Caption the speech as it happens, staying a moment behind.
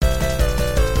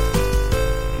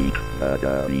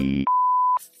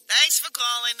Thanks for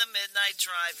calling the Midnight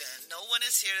Drive-In. No one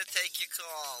is here to take your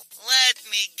call. Let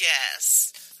me guess.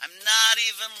 I'm not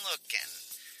even looking.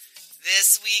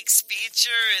 This week's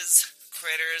feature is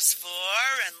Critters 4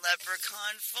 and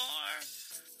Leprechaun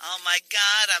 4. Oh my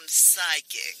god, I'm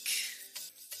psychic.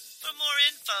 For more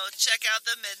info, check out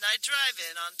the Midnight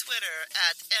Drive-In on Twitter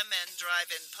at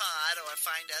MNDriveInPod or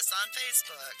find us on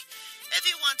Facebook. If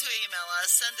you want to email us,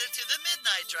 send it to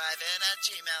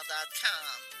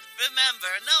themidnightdrivein@gmail.com. Remember,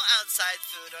 no outside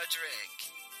food or drink.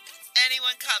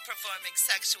 Anyone caught performing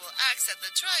sexual acts at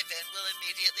the drive-in will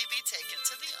immediately be taken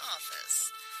to the office.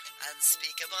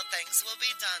 Unspeakable things will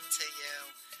be done to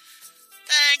you.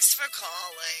 Thanks for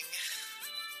calling.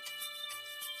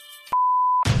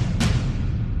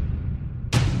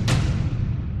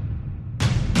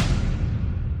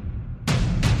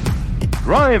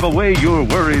 Drive away your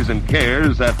worries and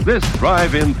cares at this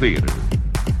drive-in theater.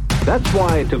 That's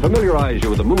why, to familiarize you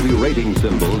with the movie rating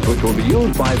symbols which will be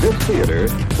used by this theater,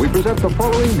 we present the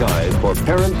following guide for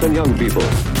parents and young people.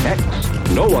 X,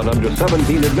 no one under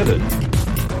 17 admitted.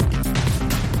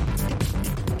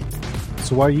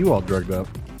 So why are you all drugged up?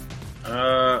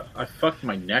 I fucked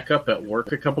my neck up at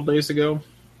work a couple days ago.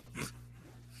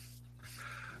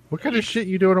 What kind of shit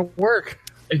you doing at work?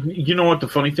 You know what the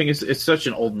funny thing is? It's such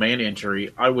an old man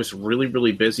injury. I was really,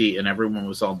 really busy and everyone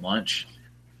was on lunch.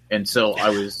 And so I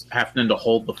was having to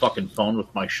hold the fucking phone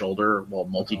with my shoulder while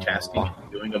multitasking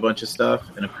and doing a bunch of stuff.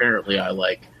 And apparently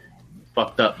I,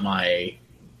 fucked up my,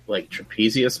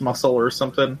 trapezius muscle or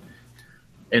something.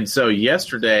 And so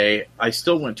yesterday I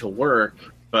still went to work,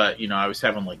 but, I was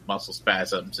having, muscle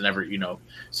spasms and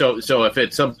So if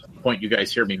at some point you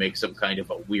guys hear me make some kind of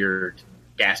a weird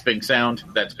gasping sound,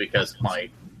 that's because my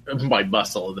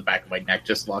muscle in the back of my neck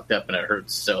just locked up and it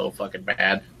hurts so fucking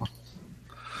bad.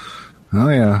 Oh,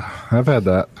 yeah. I've had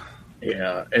that.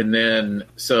 Yeah. And then,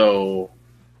 so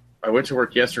I went to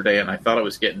work yesterday and I thought I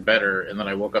was getting better. And then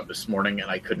I woke up this morning and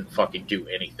I couldn't fucking do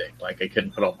anything. I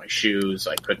couldn't put on my shoes.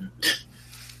 I couldn't,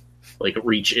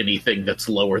 reach anything that's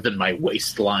lower than my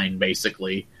waistline,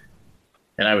 basically.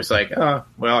 And I was like, oh,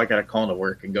 well, I got to call into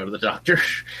work and go to the doctor.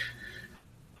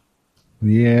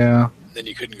 Yeah. Then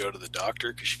you couldn't go to the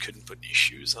doctor because you couldn't put any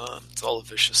shoes on. It's all a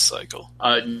vicious cycle.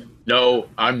 No,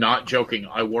 I'm not joking.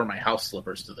 I wore my house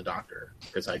slippers to the doctor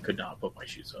because I could not put my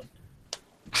shoes on.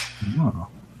 Oh.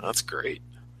 That's great.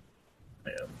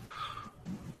 Yeah.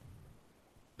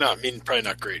 No, I mean, probably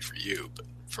not great for you, but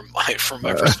from my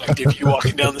perspective, you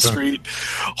walking down the street,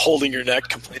 holding your neck,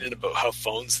 complaining about how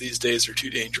phones these days are too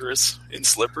dangerous in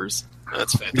slippers.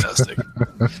 That's fantastic.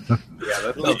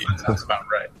 Yeah, that's about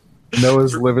right.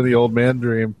 Noah's living the old man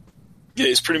dream. Yeah,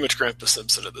 he's pretty much Grandpa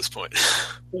Simpson at this point.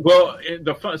 Well,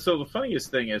 the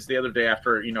funniest thing is the other day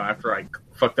after I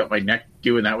fucked up my neck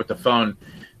doing that with the phone,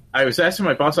 I was asking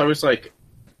my boss, I was like,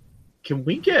 can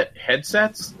we get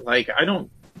headsets? I don't,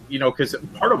 because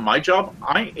part of my job,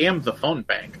 I am the phone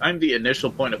bank. I'm the initial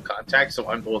point of contact, so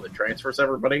I'm the one that transfers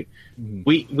everybody.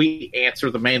 Mm-hmm. We answer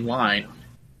the main line,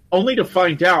 only to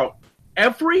find out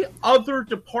every other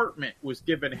department was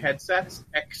given headsets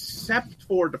except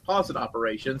for deposit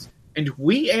operations, and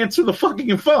we answer the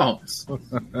fucking phones.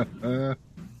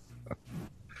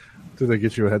 Did they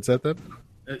get you a headset then?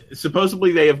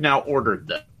 Supposedly they have now ordered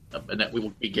them, and that we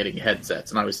will be getting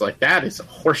headsets. And I was like, that is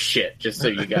horse shit, just so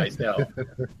you guys know.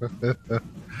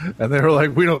 And they were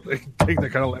like, we don't take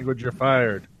that kind of language, you're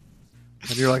fired.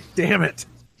 And you're like, damn it.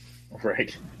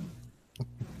 Right.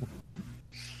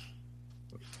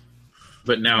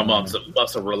 But now I'm on some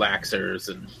muscle relaxers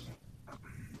and a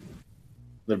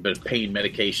little bit of pain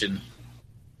medication.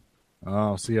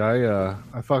 Oh, see, I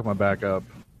fucked my back up.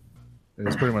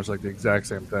 It's pretty much like the exact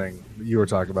same thing that you were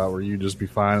talking about, where you just be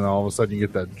fine, and all of a sudden you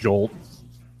get that jolt.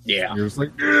 Yeah. You're just like,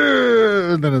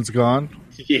 and then it's gone.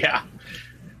 Yeah.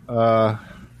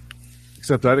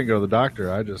 Except I didn't go to the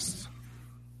doctor. I just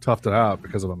toughed it out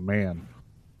because I'm a man.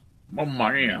 Oh,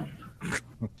 man.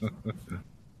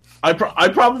 I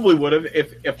probably would have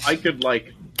if I could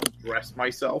rest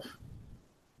myself.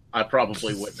 I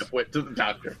probably wouldn't have went to the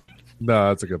doctor. No,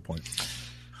 that's a good point.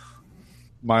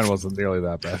 Mine wasn't nearly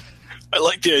that bad. I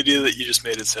like the idea that you just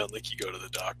made it sound like you go to the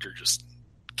doctor. Just,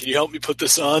 can you help me put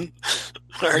this on?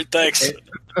 All right, thanks.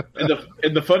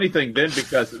 And the funny thing then,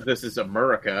 because this is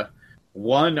America,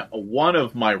 one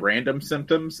of my random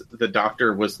symptoms, the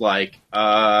doctor was like,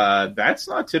 that's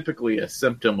not typically a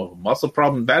symptom of a muscle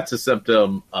problem. That's a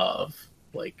symptom of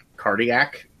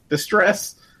cardiac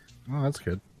distress. Oh, that's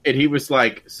good. And he was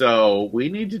like, so we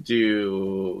need to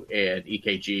do an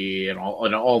EKG and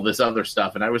all this other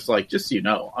stuff. And I was like, just so you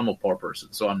know, I'm a poor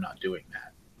person, so I'm not doing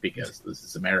that. because this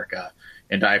is America,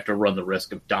 and I have to run the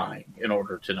risk of dying in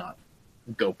order to not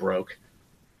go broke.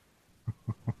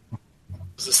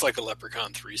 Is this like a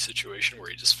Leprechaun 3 situation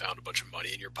where you just found a bunch of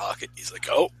money in your pocket? He's like,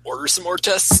 oh, order some more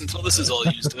tests until this is all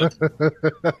used up.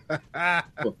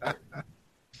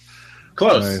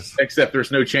 Close, Nice. except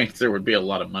there's no chance there would be a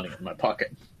lot of money in my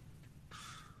pocket.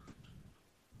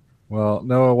 Well,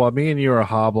 Noah, while me and you are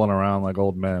hobbling around like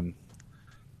old men,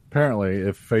 apparently,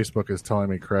 if Facebook is telling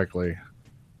me correctly,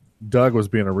 Doug was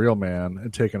being a real man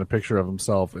and taking a picture of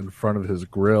himself in front of his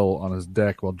grill on his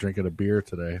deck while drinking a beer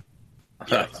today.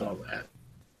 I saw that.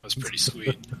 That was pretty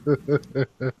sweet.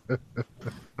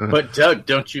 But Doug,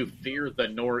 don't you fear the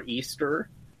nor'easter?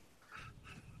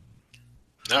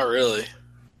 Not really.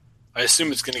 I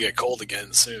assume it's going to get cold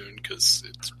again soon because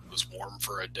it was warm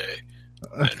for a day.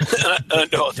 And I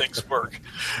know how things work,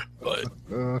 but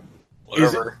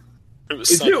whatever. It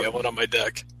was sunny. I went on my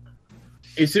deck.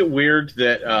 Is it weird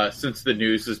that since the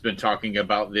news has been talking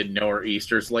about the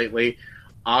nor'easters lately,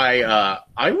 I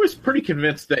was pretty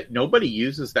convinced that nobody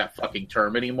uses that fucking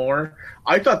term anymore.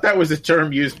 I thought that was a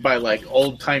term used by like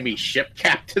old-timey ship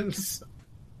captains.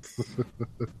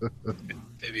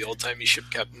 Maybe old-timey ship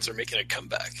captains are making a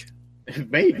comeback.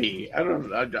 Maybe. I don't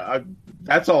know.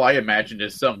 That's all I imagined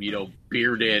is some,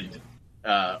 bearded,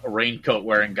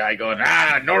 raincoat-wearing guy going,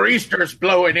 nor'easter's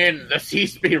blowing in. The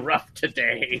seas be rough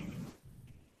today.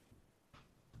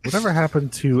 Whatever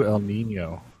happened to El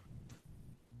Nino?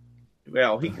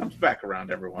 Well, he comes back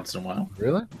around every once in a while.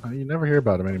 Really? You never hear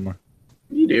about him anymore.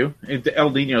 You do. El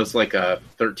Nino's like a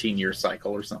 13-year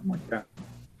cycle or something like that.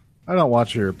 I don't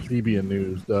watch your plebeian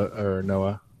news, or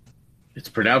Noah. It's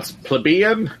pronounced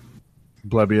plebeian?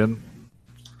 Plebeian.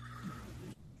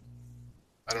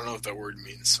 I don't know what that word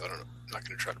means, so I'm not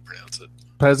going to try to pronounce it.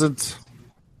 Peasant.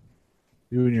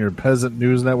 You and your peasant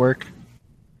news network.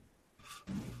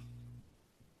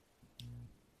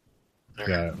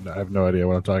 Yeah, I have no idea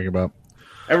what I'm talking about.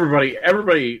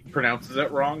 Everybody pronounces it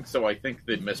wrong, so I think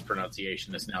the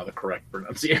mispronunciation is now the correct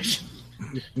pronunciation.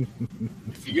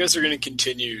 If you guys are going to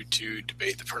continue to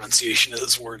debate the pronunciation of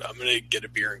this word, I'm going to get a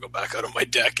beer and go back out on my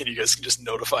deck, and you guys can just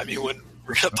notify me when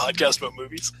we're going to podcast about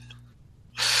movies.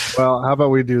 Well, how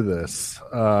about we do this?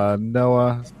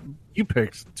 Noah, you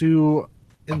picked 2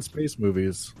 in-space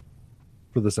movies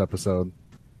for this episode.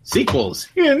 Sequels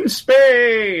in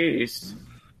space!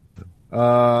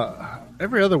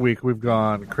 Every other week we've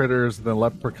gone Critters, then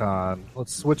Leprechaun.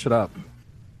 Let's switch it up.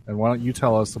 And why don't you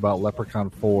tell us about Leprechaun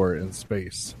 4 in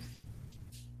space?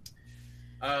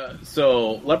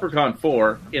 So Leprechaun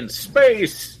 4 in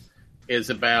space is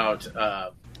about, I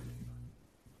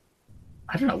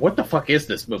don't know, what the fuck is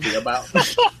this movie about?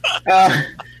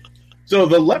 So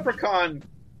the Leprechaun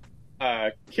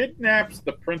kidnaps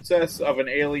the princess of an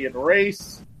alien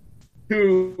race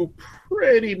who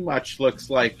pretty much looks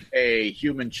like a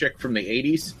human chick from the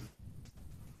 80s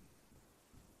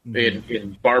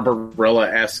in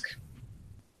Barbarella-esque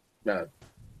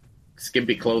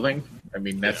skimpy clothing. I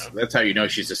mean, that's how you know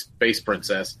she's a space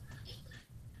princess.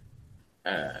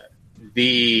 A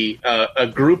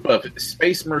group of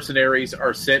space mercenaries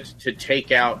are sent to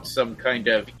take out some kind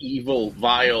of evil,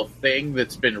 vile thing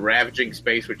that's been ravaging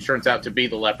space, which turns out to be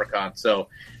the Leprechaun. So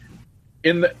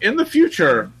in the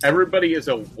future, everybody is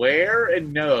aware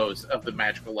and knows of the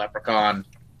magical Leprechaun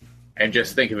and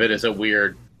just think of it as a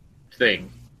weird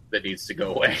thing that needs to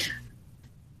go away.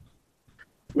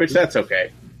 Which, that's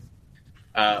okay.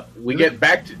 We get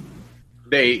back to...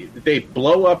 They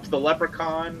blow up the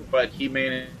Leprechaun, but he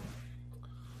managed...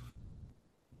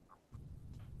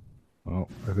 Oh,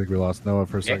 I think we lost Noah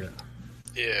for a second.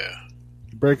 Yeah.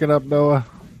 Breaking up, Noah.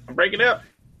 I'm breaking up.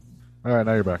 All right,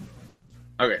 now you're back.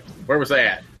 Okay, where was I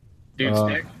at? Dude's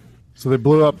neck? So they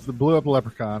blew up the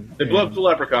Leprechaun. They blow up the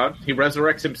Leprechaun. He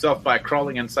resurrects himself by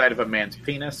crawling inside of a man's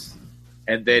penis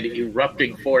and then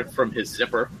erupting forth from his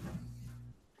zipper.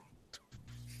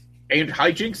 And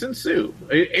hijinks ensue.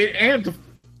 And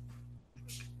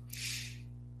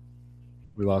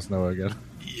We lost Noah again.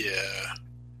 Yeah.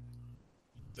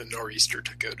 The nor'easter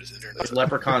took out his internet. the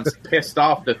Leprechaun's pissed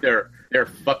off that they're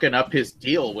fucking up his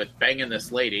deal with banging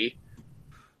this lady.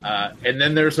 And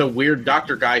then there's a weird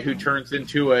doctor guy who turns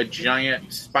into a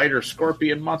giant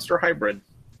spider-scorpion monster hybrid.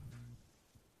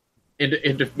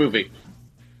 End of movie.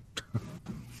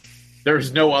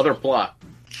 There's no other plot.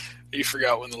 You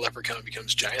forgot when the leprechaun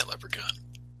becomes giant leprechaun.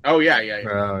 Oh, yeah.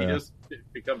 Oh, He yeah. does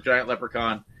become giant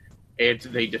leprechaun, and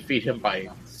they defeat him by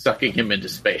sucking him into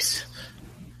space.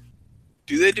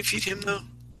 Do they defeat him, though?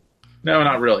 No,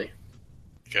 not really.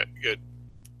 Okay, good.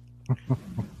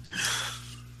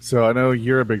 So I know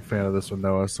you're a big fan of this one,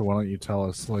 Noah. So why don't you tell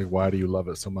us, why do you love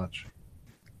it so much?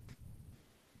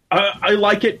 I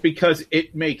like it because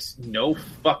it makes no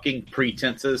fucking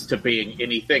pretenses to being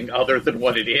anything other than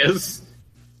what it is.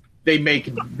 They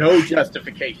make no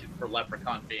justification for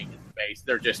Leprechaun being in space.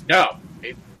 They're just,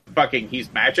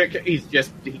 he's magic. He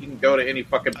can go to any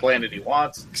fucking planet he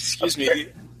wants. Excuse me.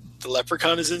 The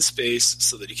Leprechaun is in space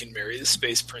so that he can marry the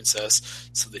space princess,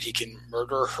 so that he can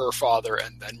murder her father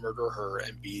and then murder her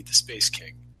and be the space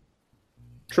king.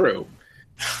 True.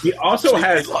 He also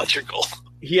has logical.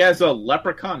 He has a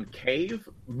leprechaun cave,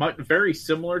 very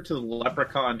similar to the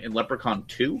leprechaun in Leprechaun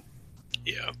 2.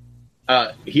 Yeah.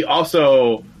 He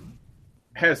also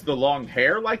has the long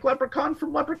hair like Leprechaun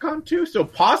from Leprechaun 2, so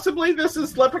possibly this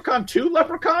is Leprechaun 2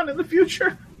 Leprechaun in the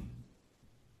future.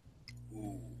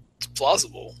 Ooh, it's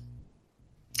plausible.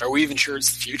 Are we even sure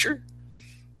it's the future?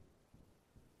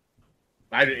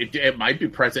 It might be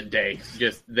present day.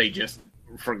 They just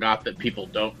forgot that people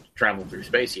don't travel through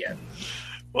space yet.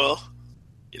 Well,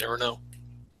 you never know.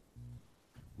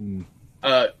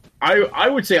 I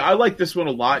would say I like this one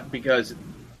a lot because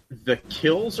the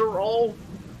kills are all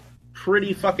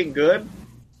pretty fucking good.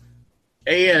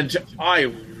 And I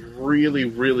really,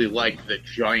 really like the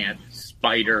giant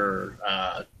spider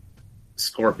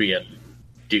scorpion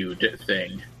dude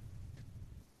thing.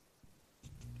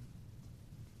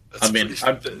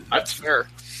 That's fair.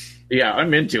 Yeah,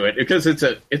 I'm into it because it's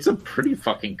a pretty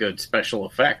fucking good special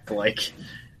effect. Like,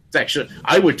 it's actually,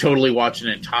 I would totally watch an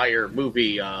entire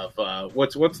movie of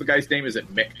what's the guy's name? Is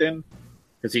it Micton?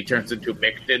 Because he turns into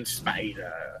Micton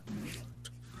Spider.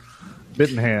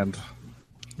 Bitten Hand.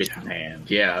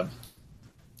 Yeah.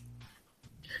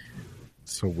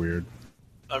 So weird.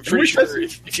 I'm pretty sure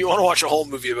if you want to watch a whole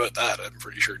movie about that, I'm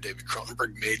pretty sure David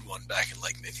Cronenberg made one back in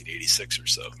like 1986 or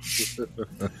so.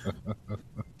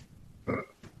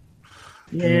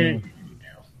 Yeah.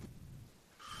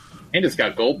 And it's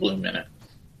got Goldblum in it.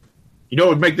 You know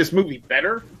what would make this movie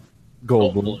better?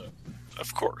 Goldblum.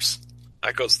 Of course.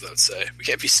 That goes without say. We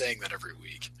can't be saying that every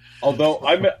week. Although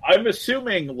I'm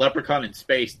assuming Leprechaun in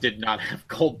Space did not have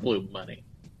Goldblum money.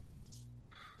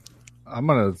 I'm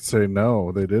going to say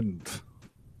no, they didn't.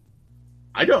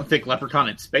 I don't think Leprechaun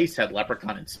in Space had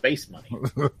Leprechaun in Space money.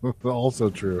 Also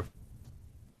true.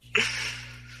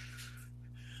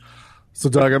 So,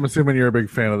 Doug, I'm assuming you're a big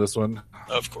fan of this one.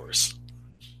 Of course.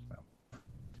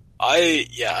 I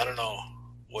don't know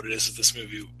what it is with this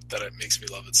movie that it makes me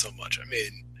love it so much. I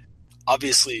mean,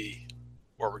 obviously,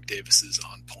 Warwick Davis is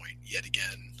on point yet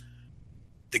again.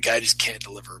 The guy just can't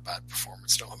deliver a bad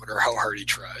performance, no matter how hard he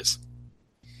tries.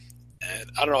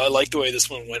 And I don't know, I like the way this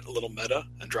one went a little meta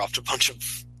and dropped a bunch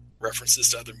of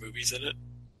references to other movies in it.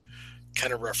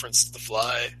 Kind of referenced The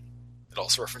Fly. It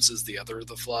also references The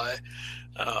Fly.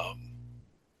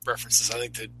 References, I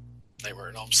think, to Nightmare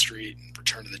on Elm Street and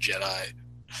Return of the Jedi,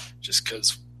 just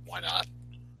because why not?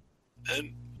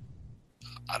 And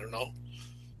I don't know.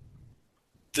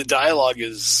 The dialogue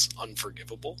is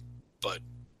unforgivable, but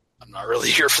I'm not really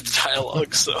here for the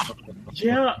dialogue, so.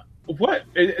 Yeah,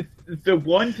 the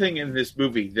one thing in this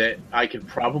movie that I could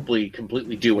probably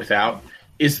completely do without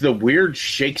is the weird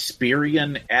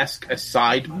Shakespearean-esque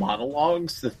aside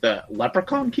monologues that the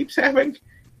Leprechaun keeps having.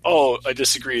 Oh, I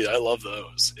disagree. I love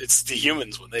those. It's the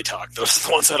humans when they talk. Those are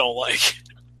the ones I don't like.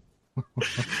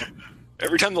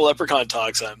 Every time the Leprechaun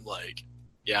talks, I'm like,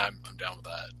 yeah, I'm down with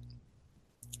that.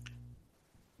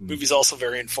 The movie's also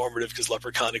very informative because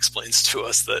Leprechaun explains to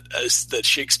us that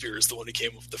Shakespeare is the one who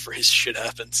came up with the phrase "shit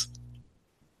happens."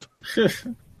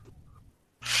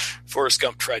 Forrest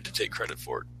Gump tried to take credit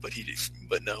for it,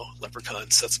 but no,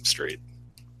 Leprechaun sets him straight.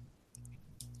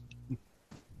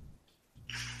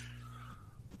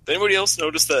 Did anybody else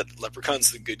notice that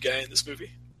Leprechaun's the good guy in this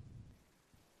movie?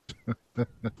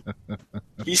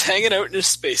 He's hanging out in his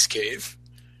space cave.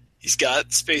 He's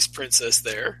got Space Princess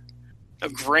there. Now,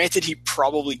 granted, he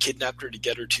probably kidnapped her to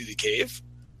get her to the cave,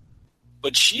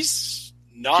 but she's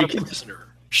not a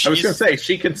prisoner. I was going to say,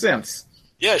 she consents.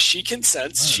 Yeah, she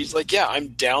consents. She's like, yeah, I'm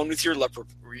down with your leper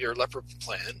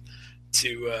plan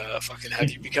to fucking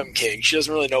have you become king. She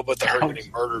doesn't really know about the her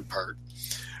getting murdered part.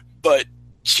 But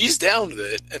she's down with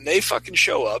it, and they fucking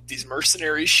show up. These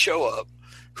mercenaries show up,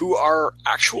 who are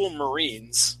actual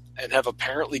Marines and have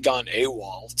apparently gone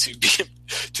AWOL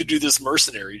to do this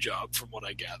mercenary job, from what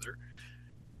I gather.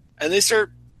 And they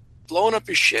start blowing up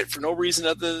his shit for no reason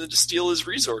other than to steal his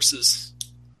resources.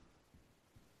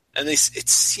 And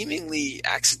it's seemingly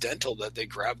accidental that they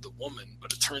grab the woman,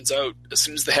 but it turns out as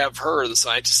soon as they have her, the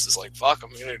scientist is like, fuck, I'm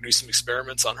going to do some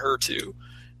experiments on her too.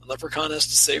 And Leprechaun has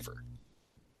to save her.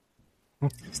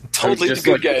 Totally the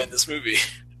good guy in this movie.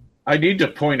 I need to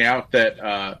point out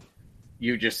that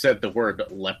you just said the word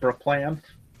Leprechaun.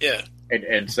 Yeah.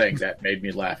 And saying that made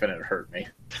me laugh and it hurt me.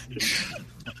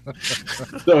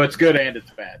 So it's good and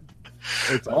it's bad.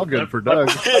 It's all good for Doug.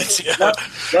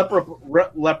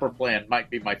 Leprechaun might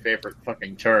be my favorite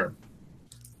fucking term.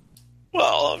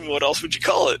 Well, I mean, what else would you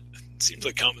call it? Seems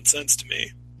like common sense to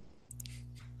me.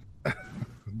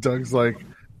 Doug's like,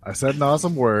 I said an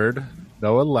awesome word.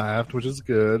 Noah laughed, which is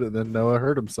good, and then Noah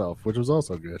hurt himself, which was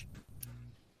also good.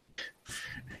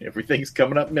 Everything's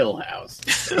coming up Millhouse.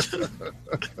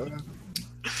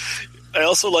 I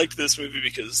also liked this movie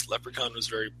because Leprechaun was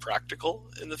very practical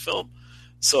in the film.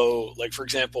 So, like, for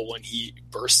example, when he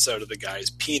bursts out of the guy's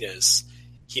penis,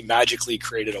 he magically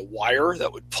created a wire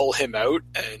that would pull him out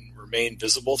and remain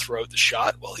visible throughout the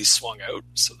shot while he swung out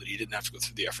so that he didn't have to go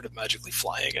through the effort of magically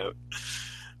flying out.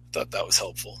 Thought that was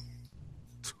helpful.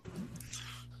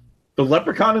 The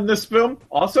Leprechaun in this film,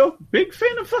 also, big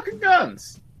fan of fucking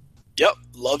guns. Yep,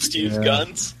 loves to use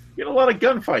guns. You get a lot of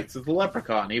gunfights with the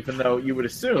Leprechaun, even though you would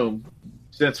assume,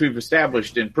 since we've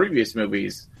established in previous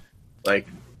movies, like,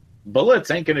 bullets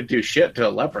ain't going to do shit to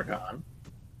a Leprechaun.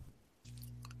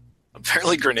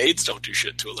 Apparently grenades don't do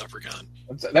shit to a Leprechaun.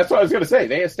 That's what I was going to say.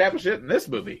 They established it in this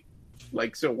movie.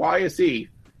 Like, so why is he,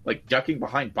 like, ducking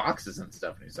behind boxes and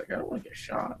stuff? And he's like, I don't want to get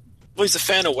shot. Well, he's a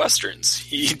fan of Westerns.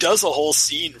 He does a whole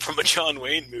scene from a John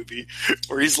Wayne movie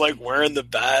where he's, like, wearing the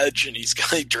badge and he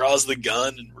draws the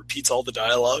gun and repeats all the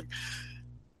dialogue.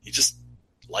 He just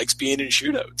likes being in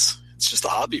shootouts. It's just a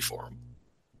hobby for him.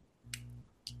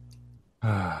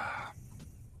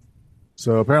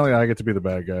 So apparently I get to be the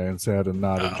bad guy and say I did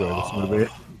not enjoy this movie.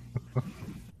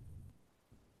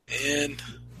 And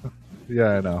yeah,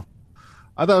 I know.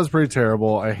 I thought it was pretty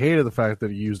terrible. I hated the fact that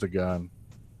he used a gun.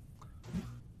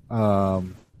 I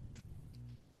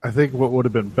think what would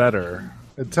have been better,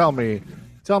 and tell me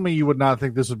you would not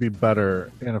think this would be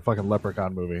better in a fucking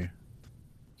Leprechaun movie.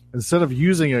 Instead of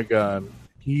using a gun,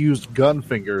 he used gun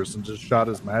fingers and just shot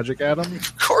his magic at him.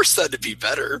 Of course that'd be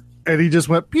better. And he just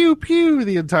went pew pew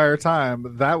the entire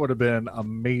time. That would have been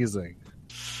amazing.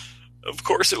 Of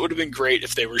course it would have been great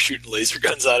if they were shooting laser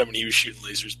guns at him and he was shooting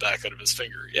lasers back out of his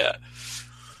finger. Yeah.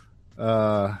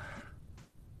 I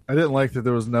didn't like that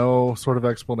there was no sort of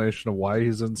explanation of why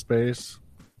he's in space.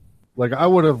 Like, I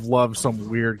would have loved some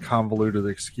weird convoluted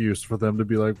excuse for them to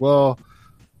be like, well,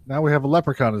 now we have a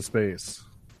leprechaun in space.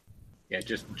 Yeah,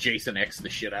 just Jason X the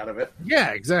shit out of it. Yeah,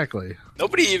 exactly.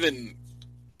 Nobody even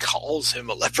calls him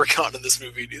a leprechaun in this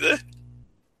movie, do they?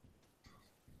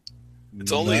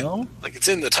 It's only, like, it's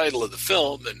in the title of the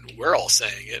film, and we're all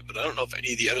saying it, but I don't know if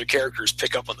any of the other characters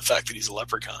pick up on the fact that he's a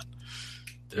leprechaun.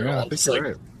 They're all just like,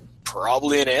 right.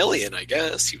 Probably an alien, I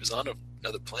guess. He was on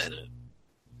another planet.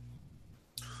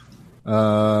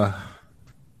 I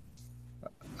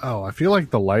feel like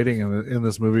the lighting in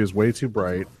this movie is way too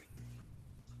bright.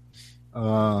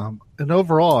 And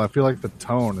overall, I feel like the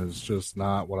tone is just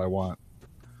not what I want.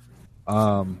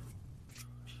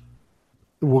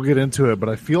 We'll get into it, but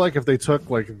I feel like if they took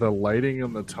like the lighting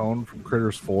and the tone from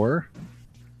Critters 4,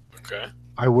 okay,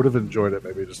 I would have enjoyed it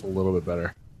maybe just a little bit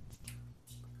better.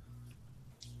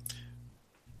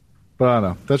 But I don't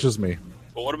know. That's just me.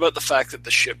 But what about the fact that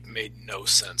the ship made no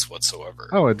sense whatsoever?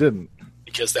 Oh, it didn't.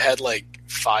 Because they had like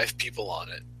 5 people on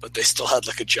it, but they still had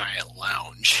like a giant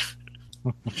lounge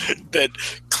that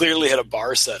clearly had a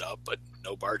bar set up, but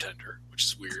no bartender, which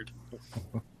is weird.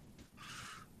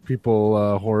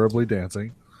 People horribly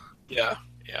dancing. Yeah.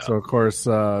 So of course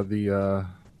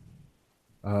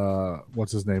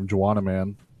what's his name, Juana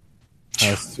Man,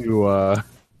 has to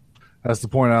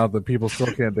point out that people still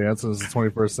can't dance in the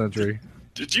 21st century.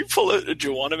 Did you pull out a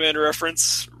Juana Man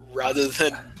reference rather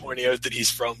than pointing out that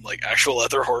he's from like actual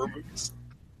other horror movies?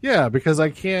 Yeah, because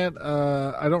I can't.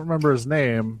 I don't remember his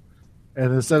name,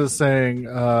 and instead of saying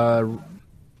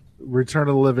Return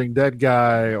of the Living Dead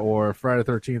guy or Friday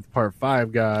the 13th Part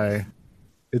 5 guy,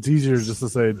 it's easier just to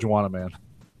say Juana Man.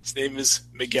 His name is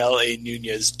Miguel A.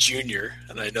 Nunez Jr.,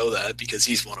 and I know that because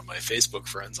he's one of my Facebook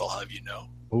friends, I'll have you know.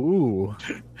 Ooh.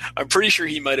 I'm pretty sure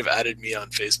he might have added me on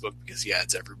Facebook because he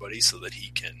adds everybody so that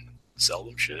he can sell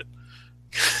them shit.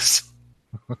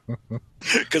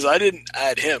 Because I didn't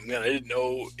add him, and I didn't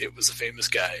know it was a famous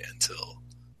guy until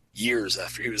years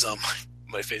after he was on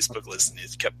my Facebook list, and he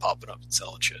kept popping up and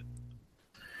selling shit.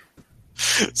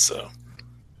 So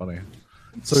funny.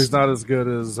 So he's not as good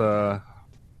as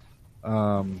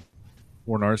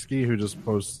Warnarski, who just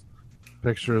posts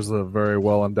pictures of very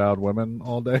well endowed women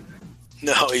all day.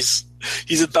 No, he's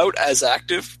about as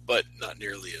active, but not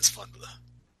nearly as fun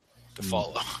to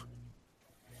follow.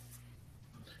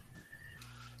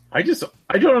 I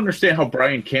don't understand how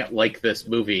Brian can't like this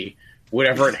movie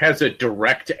whenever it has a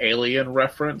direct alien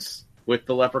reference with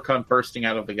the leprechaun bursting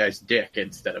out of the guy's dick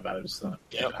instead of out of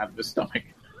his stomach.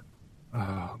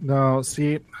 No,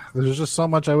 see, there's just so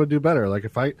much I would do better. Like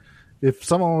if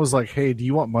someone was like, "Hey, do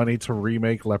you want money to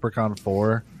remake Leprechaun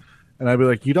 4?" And I'd be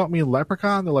like, "You don't mean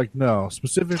Leprechaun?" They're like, "No,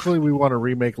 specifically, we want to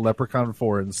remake Leprechaun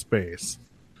 4 in space."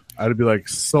 I'd be like,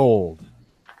 "Sold,"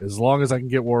 as long as I can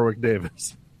get Warwick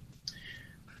Davis.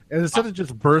 And instead of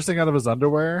just bursting out of his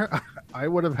underwear, I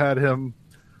would have had him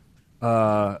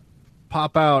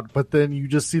pop out, but then you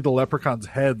just see the Leprechaun's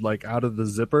head like out of the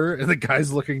zipper, and the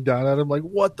guy's looking down at him like,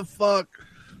 "What the fuck?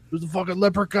 There's a fucking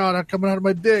leprechaun coming out of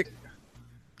my dick."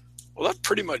 Well, that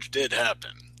pretty much did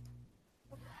happen.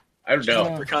 I don't know.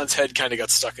 Leprechaun's head kind of got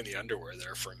stuck in the underwear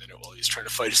there for a minute while he was trying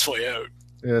to fight his way out.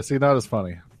 Yeah, see, not as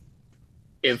funny.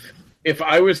 If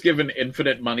I was given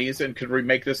infinite monies and could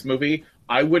remake this movie,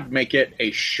 I would make it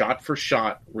a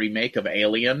shot-for-shot remake of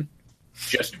Alien,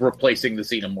 just replacing the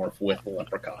xenomorph with the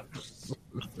Leprechaun.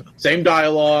 Same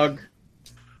dialogue,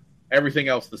 everything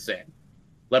else the same.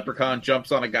 Leprechaun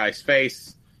jumps on a guy's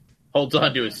face, holds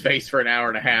onto his face for an hour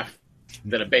and a half,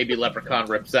 then a baby leprechaun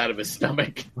rips out of his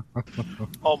stomach.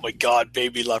 Oh my god,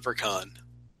 baby leprechaun.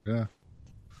 Yeah.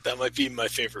 That might be my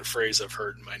favorite phrase I've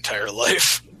heard in my entire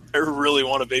life. I really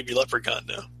want a baby leprechaun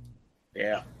now.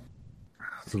 Yeah.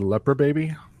 Is it a leper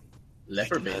baby?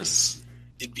 Leper baby. Yes.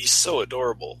 It'd be so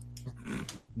adorable.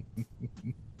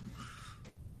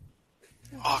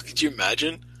 Oh, could you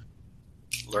imagine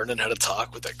learning how to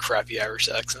talk with that crappy Irish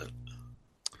accent?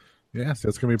 Yes,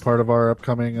 that's going to be part of our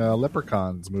upcoming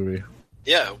Leprechauns movie.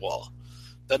 Yeah, well,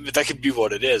 that could be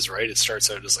what it is, right? It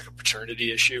starts out as like a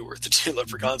paternity issue where the two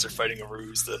leprechauns are fighting over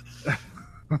who's the...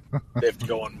 They have to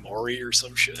go on Maury or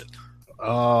some shit.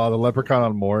 Oh, the leprechaun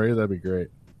on Maury, that'd be great.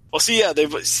 Well,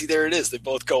 there it is. They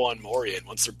both go on Maury, and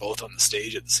once they're both on the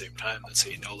stage at the same time, that's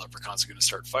how you know leprechauns are going to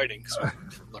start fighting. So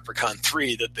from Leprechaun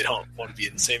 3, that they don't want to be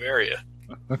in the same area.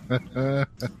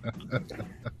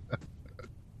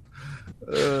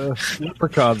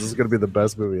 Leprechauns is going to be the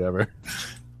best movie ever.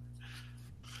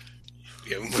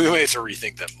 Yeah, we may have to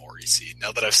rethink that Maury scene.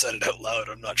 Now that I've said it out loud,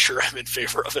 I'm not sure I'm in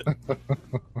favor of it.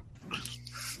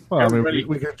 Well, I mean,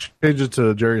 we can change it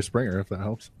to Jerry Springer if that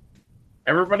helps.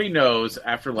 Everybody knows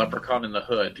after Leprechaun in the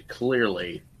Hood,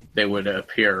 clearly they would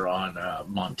appear on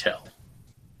Montel.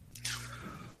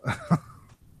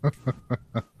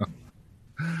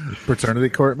 Paternity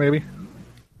court, maybe?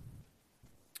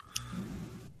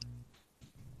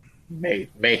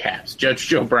 Mayhaps. Judge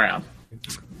Joe Brown.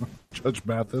 Judge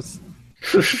Mathis.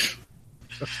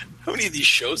 How many of these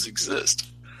shows exist?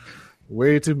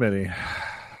 Way too many.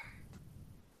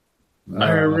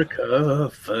 America,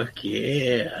 fuck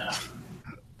yeah.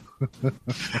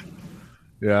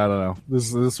 Yeah, I don't know.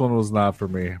 This one was not for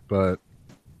me, but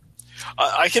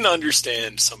I can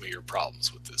understand some of your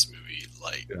problems with this movie.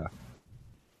 Like, yeah.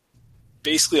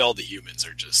 Basically all the humans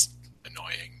are just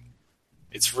annoying.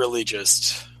 It's really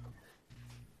just...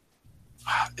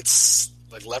 It's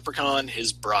like Leprechaun,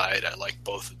 his bride, I like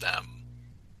both of them.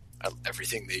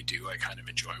 Everything they do, I kind of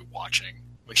enjoy watching.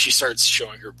 When she starts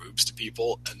showing her boobs to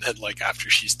people, and then, like, after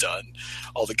she's done,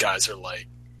 all the guys are, like,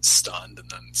 stunned, and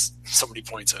then somebody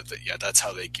points out that, yeah, that's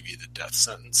how they give you the death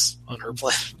sentence on her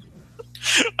planet.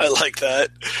 I like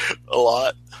that a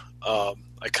lot.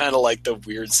 I kind of like the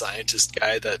weird scientist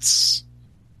guy that's,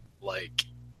 like,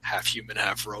 half human,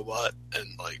 half robot,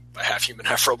 and, like, by half human,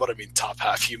 half robot, I mean top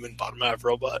half human, bottom half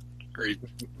robot, or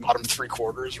bottom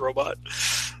 3/4 robot.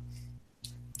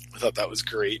 I thought that was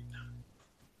great.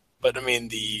 But, I mean,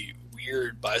 the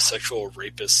weird bisexual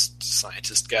rapist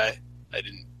scientist guy, I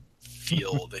didn't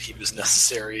feel that he was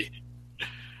necessary.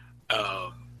 I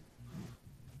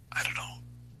don't know.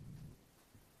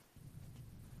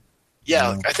 Yeah,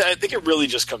 like, I think it really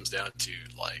just comes down to,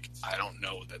 like, I don't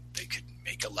know that they could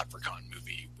make a Leprechaun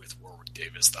movie with Warwick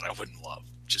Davis that I wouldn't love,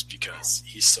 just because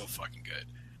he's so fucking good.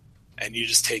 And you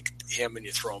just take him and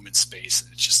you throw him in space,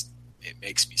 and it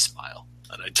makes me smile.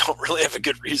 And I don't really have a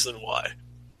good reason why.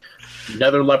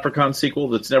 Another Leprechaun sequel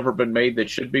that's never been made that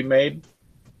should be made.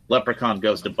 Leprechaun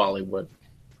Goes to Bollywood.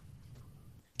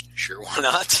 Sure, why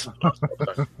not?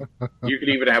 You could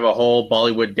even have a whole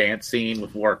Bollywood dance scene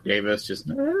with Warwick Davis. Just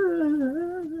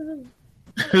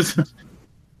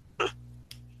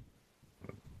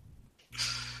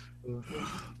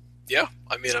yeah,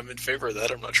 I mean, I'm in favor of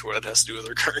that. I'm not sure what that has to do with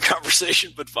our current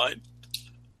conversation, but fine.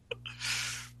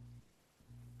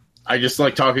 I just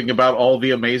like talking about all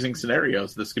the amazing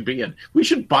scenarios this could be in. We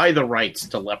should buy the rights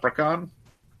to Leprechaun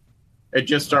and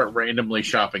just start randomly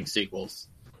shopping sequels.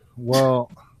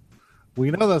 Well, we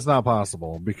know that's not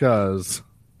possible because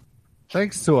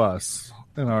thanks to us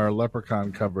in our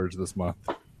Leprechaun coverage this month,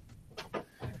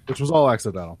 which was all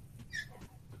accidental,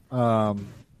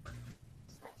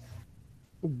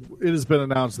 it has been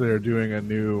announced they are doing a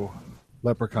new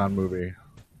Leprechaun movie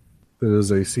that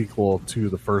is a sequel to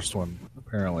the first one,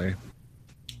 apparently.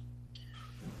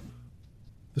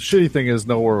 The shitty thing is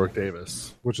no Warwick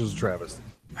Davis, which is a travesty.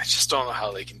 I just don't know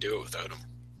how they can do it without him.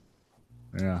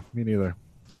 Yeah, me neither.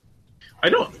 I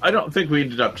don't think we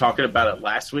ended up talking about it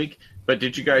last week, but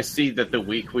did you guys see that the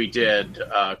week we did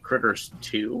Critters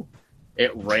 2,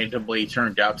 it randomly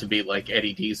turned out to be like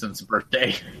Eddie Deasen's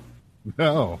birthday?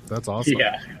 No, that's awesome.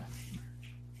 Yeah.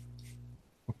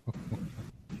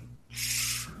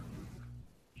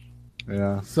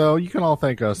 Yeah, so you can all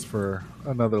thank us for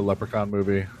another Leprechaun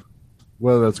movie.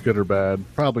 Whether that's good or bad,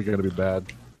 probably going to be bad.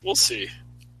 We'll see.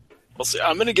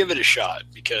 I'm going to give it a shot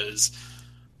because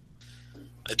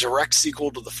a direct sequel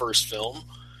to the first film,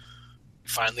 you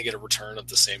finally get a return of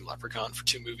the same Leprechaun for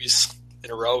 2 movies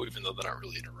in a row, even though they're not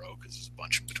really in a row because there's a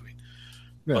bunch in between.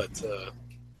 Yeah. But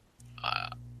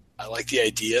I like the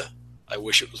idea. I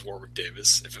wish it was Warwick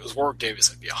Davis. If it was Warwick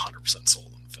Davis, I'd be 100% sold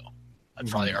on the film. I'd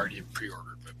probably already have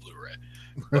pre-ordered my Blu-ray.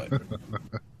 But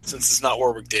since it's not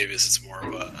Warwick Davis, it's more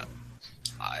of a,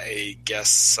 I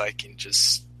guess I can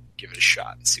just give it a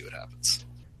shot and see what happens.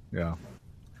 Yeah.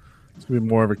 It's going to be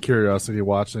more of a curiosity to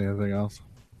watch than anything else.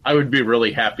 I would be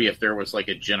really happy if there was like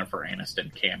a Jennifer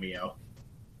Aniston cameo.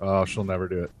 Oh, she'll never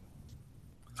do it.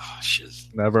 Oh, she's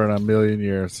never in a million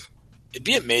years. It'd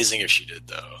be amazing if she did,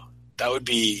 though. That would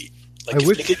be like. I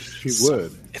wish she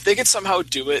would. If they could somehow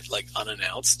do it like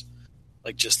unannounced,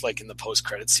 like just like in the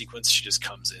post-credit sequence, she just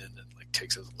comes in and like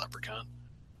takes out the Leprechaun.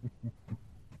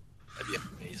 That'd be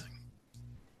amazing.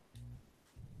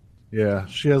 Yeah,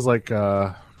 she has like,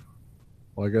 well,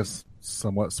 I guess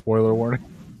somewhat spoiler warning,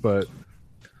 but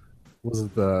was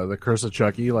it the Curse of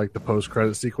Chucky, like the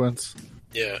post-credit sequence?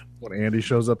 Yeah. When Andy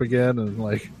shows up again and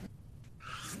like,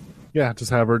 yeah, just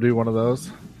have her do one of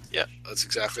those. Yeah, that's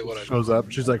exactly what I shows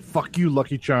up. She's like, "Fuck you,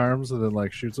 Lucky Charms," and then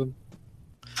like shoots him.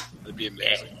 That'd be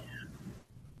amazing.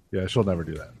 Yeah, she'll never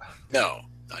do that. No,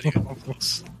 not even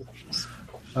close.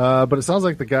 But it sounds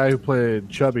like the guy who played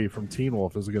Chubby from Teen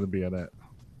Wolf is going to be in it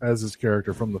as his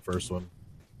character from the first one.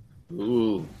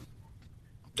 Ooh,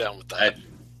 I'm down with that.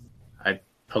 I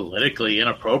politically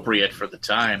inappropriate for the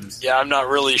times. Yeah, I'm not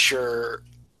really sure.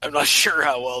 I'm not sure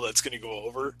how well that's going to go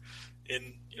over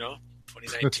in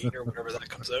 2019 or whenever that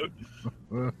comes out.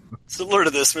 Similar to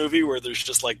this movie where there's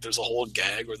a whole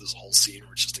gag or there's a whole scene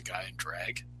where it's just a guy in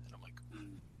drag. And I'm like,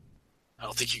 I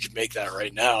don't think you could make that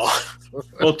right now.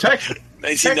 Well,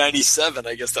 1997,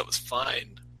 I guess that was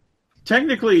fine.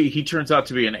 Technically, he turns out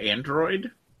to be an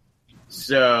android.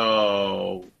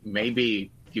 So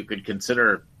maybe you could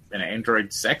consider an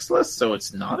android sexless, so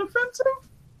it's not offensive?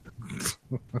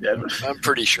 I'm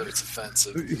pretty sure it's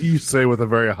offensive. You say with a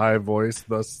very high voice,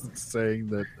 thus saying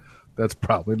that that's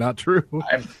probably not true.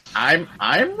 I'm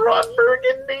Ron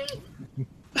Burgundy.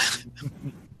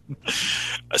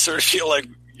 I sort of feel like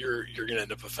you're going to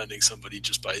end up offending somebody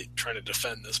just by trying to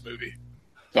defend this movie.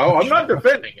 Oh, I'm not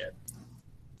defending it.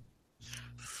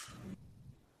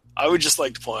 I would just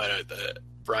like to point out that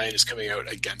Brian is coming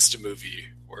out against a movie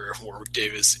where Warwick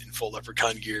Davis in full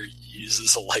Leprechaun gear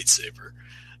uses a lightsaber.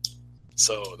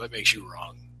 So that makes you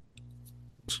wrong.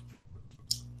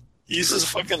 He uses a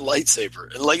fucking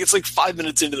lightsaber. And it's like 5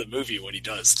 minutes into the movie when he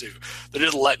does, too. They're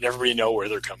just letting everybody know where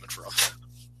they're coming from.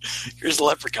 Here's the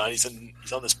Leprechaun. He's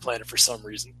on this planet for some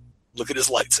reason. Look at his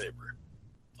lightsaber.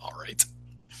 All right.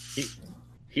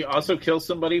 He also kills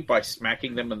somebody by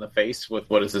smacking them in the face with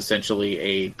what is essentially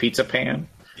a pizza pan.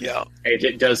 Yeah. And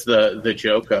it does the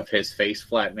joke of his face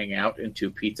flattening out into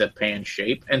pizza pan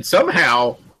shape. And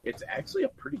somehow it's actually a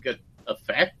pretty good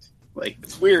effect. Like,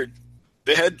 it's weird.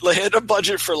 They had a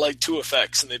budget for 2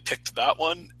 effects, and they picked that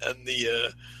one and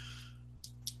the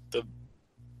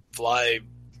fly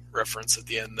reference at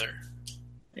the end there.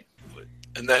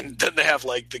 And then they have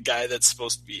the guy that's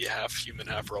supposed to be half human,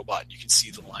 half robot, and you can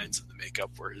see the lines in the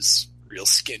makeup where his real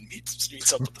skin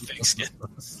meets up with the fake skin.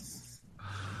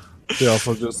 They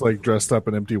also just dressed up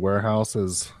an empty warehouse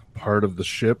as part of the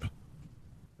ship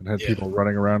and had people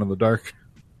running around in the dark.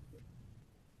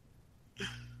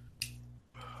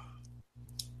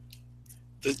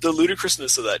 The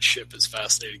ludicrousness of that ship is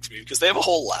fascinating to me because they have a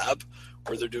whole lab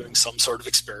where they're doing some sort of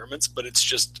experiments, but it's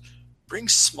just bring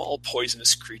small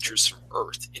poisonous creatures from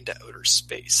Earth into outer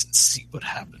space and see what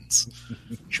happens.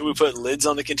 Should we put lids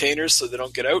on the containers so they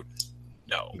don't get out?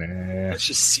 No. Nah. Let's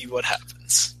just see what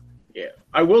happens. Yeah.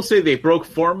 I will say they broke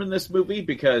form in this movie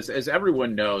because, as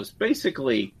everyone knows,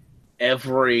 basically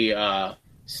every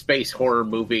space horror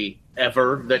movie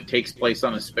ever that takes place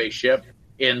on a spaceship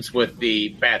ends with the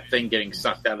bad thing getting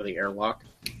sucked out of the airlock.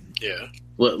 Yeah.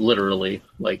 Literally,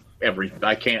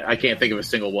 I can't think of a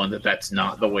single one that's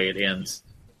not the way it ends.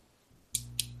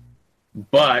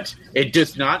 But it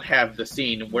does not have the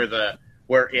scene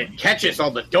where it catches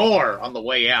on the door on the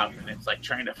way out, and it's like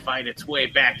trying to fight its way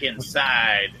back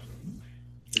inside.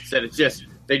 Instead,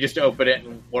 they just open it,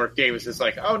 and Warwick Davis is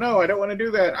like, "Oh no, I don't want to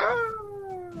do that."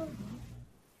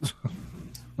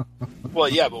 Well,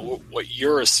 yeah, but what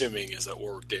you're assuming is that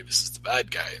Warwick Davis is the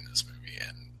bad guy in this movie,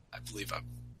 and I believe I've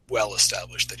well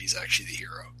established that he's actually the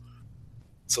hero.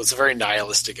 So it's a very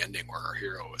nihilistic ending where our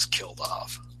hero is killed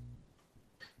off.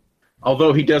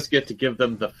 Although he does get to give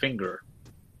them the finger.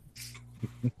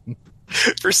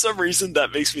 For some reason,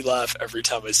 that makes me laugh every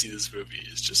time I see this movie.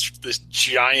 It's just this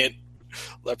giant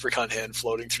leprechaun hand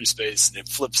floating through space, and it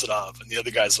flips it off, and the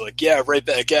other guys are like, "Yeah, right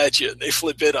back at you," and they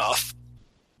flip it off.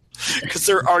 Because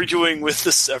they're arguing with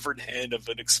the severed hand of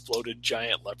an exploded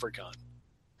giant leprechaun.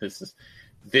 This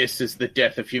is the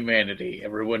death of humanity.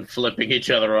 Everyone flipping each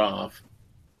other off.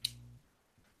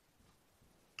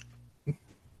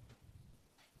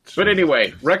 But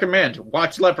anyway, recommend.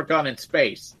 Watch Leprechaun in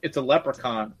Space. It's a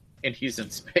leprechaun, and he's in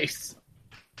space.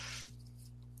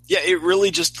 Yeah, it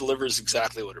really just delivers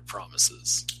exactly what it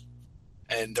promises.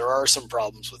 And there are some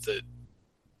problems with it.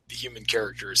 The human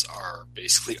characters are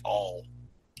basically all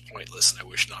pointless, and I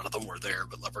wish none of them were there,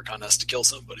 but Leprechaun has to kill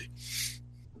somebody.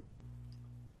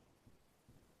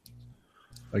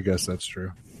 I guess that's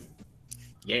true.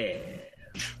 Yeah.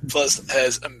 Plus, it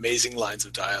has amazing lines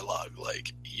of dialogue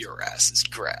like, "Your ass is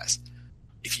grass,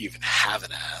 if you even have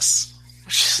an ass."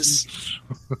 Which is...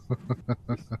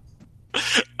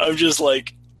 I'm just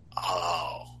like,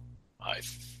 oh, I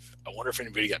wonder if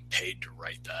anybody got paid to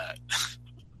write that.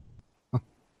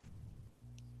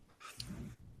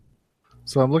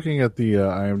 So I'm looking at the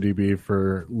IMDb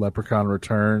for Leprechaun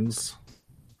Returns.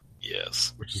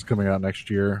 Yes. Which is coming out next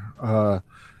year.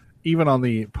 Even on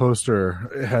the poster,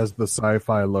 it has the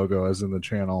sci-fi logo as in the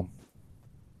channel.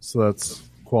 So that's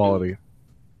quality.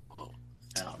 Oh,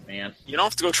 man. You don't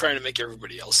have to go trying to make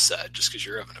everybody else sad just because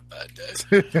you're having a bad day.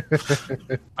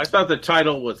 I thought the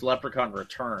title was Leprechaun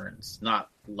Returns, not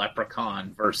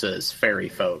Leprechaun versus Fairy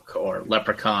Folk, or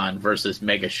Leprechaun versus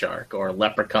Mega Shark, or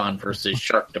Leprechaun versus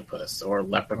Sharktopus, or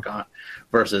Leprechaun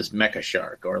versus Mecha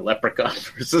Shark, or Leprechaun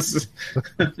versus...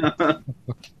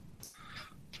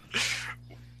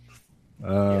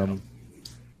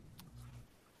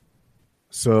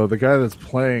 So the guy that's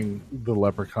playing the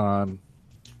leprechaun,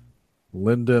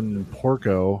 Lyndon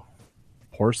Porco,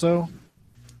 I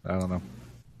don't know.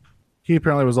 He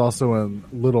apparently was also in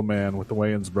Little Man with the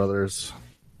Wayans brothers.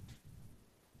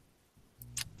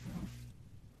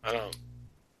 I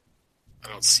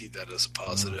don't see that as a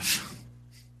positive.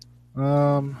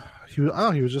 He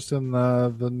was just in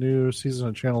the new season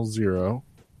of Channel Zero,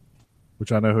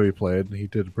 which I know who he played. He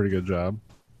did a pretty good job.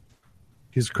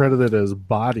 He's credited as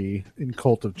Body in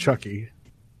Cult of Chucky.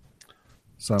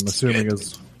 So I'm assuming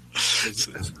is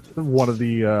one of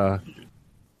the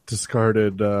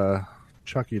discarded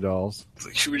Chucky dolls. It's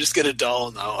like, should we just get a doll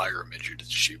and I'll hire a midget? It's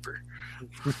cheaper.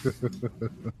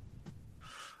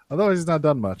 Otherwise, he's not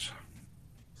done much.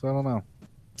 So I don't know.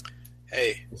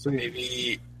 Hey,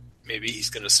 maybe he's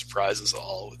going to surprise us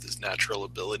all with his natural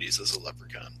abilities as a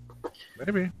leprechaun.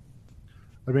 Maybe.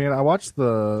 I mean, I watched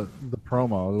the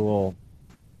promo, the little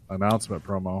announcement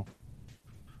promo.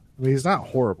 I mean, he's not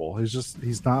horrible.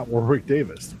 He's not Warwick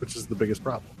Davis, which is the biggest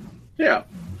problem. Yeah.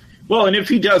 Well, and if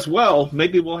he does well,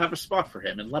 maybe we'll have a spot for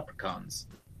him in Leprechauns.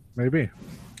 Maybe.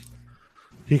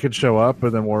 He could show up,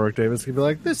 and then Warwick Davis could be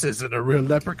like, "This isn't a real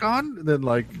leprechaun." And then,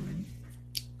 like,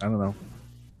 I don't know,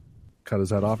 cut his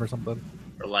head off or something.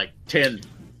 Or like 10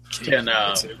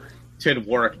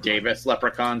 Warwick Davis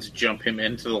leprechauns jump him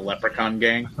into the leprechaun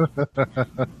gang. To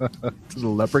the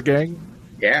leper gang?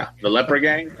 Yeah, the leper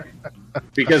gang.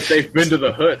 Because they've been to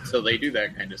the hood, so they do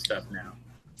that kind of stuff now.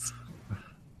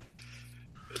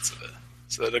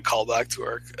 Is that a callback to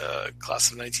our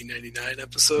Class of 1999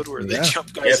 episode where they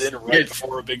jump guys in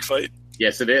before a big fight?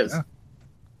 Yes, it is.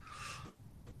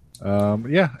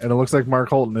 Yeah. And it looks like Mark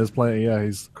Holton is playing. Yeah,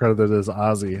 he's credited as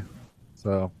Ozzy.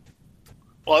 So,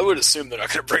 well, I would assume they're not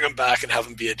going to bring him back and have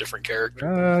him be a different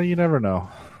character. You never know.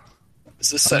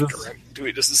 Is this set direct?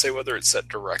 Does it say whether it's set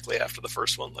directly after the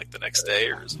first one, like the next day,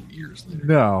 or is it years later?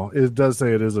 No, it does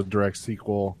say it is a direct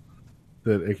sequel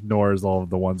that ignores all of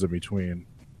the ones in between.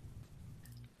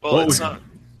 Well,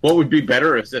 what would be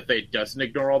better is if it doesn't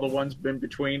ignore all the ones in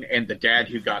between, and the dad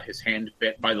who got his hand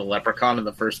bit by the leprechaun in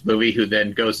the first movie, who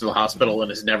then goes to the hospital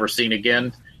and is never seen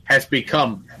again, has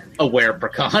become a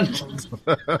leprechaun.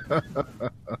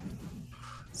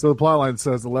 So the plotline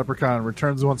says the leprechaun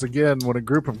returns once again when a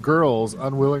group of girls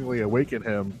unwillingly awaken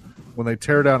him when they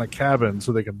tear down a cabin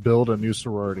so they can build a new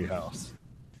sorority house.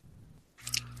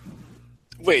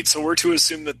 Wait, so we're to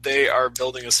assume that they are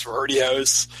building a sorority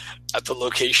house at the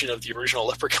location of the original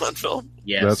Leprechaun film?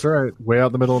 Yes. That's right. Way out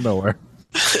in the middle of nowhere.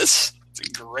 It's a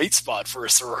great spot for a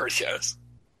sorority house.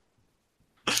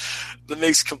 That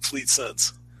makes complete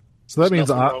sense. So that There's means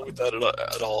nothing wrong with that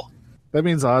at all. That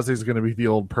means Ozzy's going to be the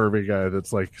old pervy guy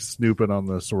that's like snooping on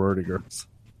the sorority girls.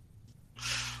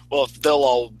 Well, they'll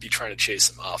all be trying to chase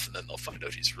him off, and then they'll find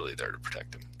out he's really there to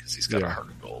protect him because he's got a heart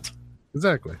of gold.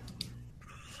 Exactly.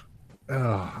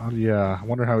 Oh, yeah. I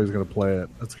wonder how he's going to play it.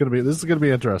 This is going to be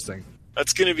interesting.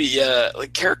 That's going to be,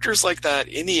 like characters like that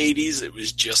in the 80s, it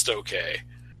was just okay.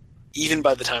 Even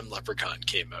by the time Leprechaun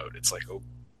came out, it's like, oh,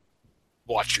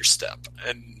 watch your step.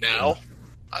 And now,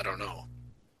 I don't know.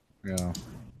 Yeah.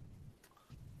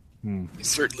 You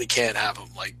certainly can't have him,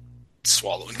 like,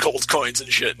 swallowing gold coins and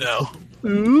shit now.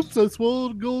 Oops, I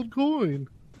swallowed a gold coin.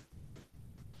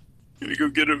 Gonna go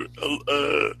get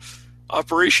a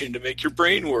operation to make your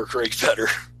brain work right better.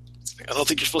 I don't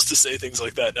think you're supposed to say things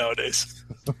like that nowadays.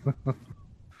 What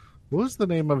was the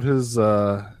name of his,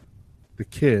 the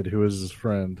kid who was his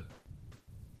friend?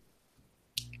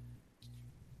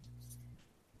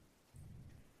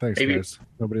 Thanks, Maybe. guys.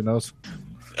 Nobody knows?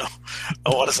 No, I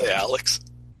want to say Alex.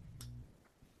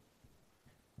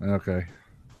 Okay.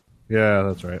 Yeah,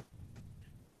 that's right.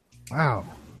 Wow.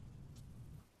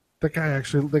 That guy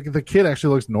actually, the kid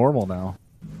actually looks normal now.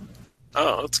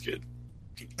 Oh, that's good.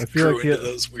 I feel Grew like into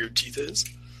those weird teeth is.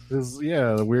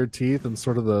 the weird teeth and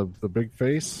sort of the big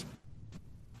face.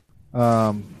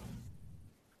 All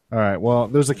right. Well,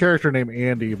 there's a character named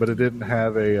Andy, but it didn't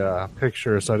have a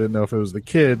picture, so I didn't know if it was the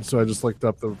kid. So I just looked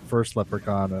up the first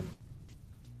Leprechaun, and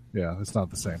yeah, it's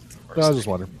not the same. So I was just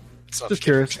wondering. It's not Just the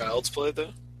kid from curious. Child's Play, though?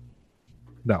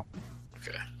 No.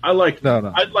 Okay.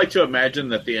 No. I'd like to imagine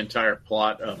that the entire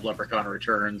plot of Leprechaun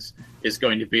Returns is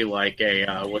going to be like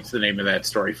a what's the name of that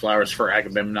story? Flowers for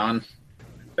Agamemnon. Is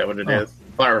that what it is?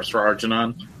 Flowers for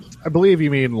Algernon. I believe you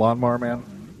mean Lawnmower Man.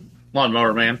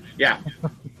 Lawnmower Man. Yeah.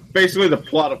 Basically the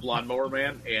plot of Lawnmower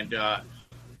Man, and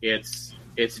it's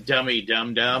Dummy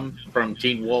Dum Dum from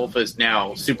Teen Wolf is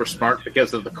now super smart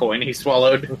because of the coin he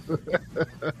swallowed.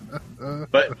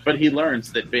 But he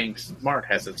learns that being smart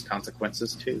has its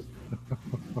consequences too.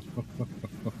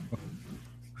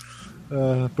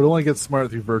 But only gets smart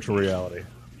through virtual reality.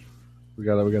 We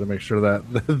gotta make sure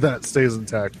that stays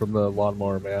intact from the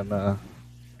Lawnmower Man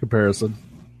comparison.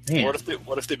 Man.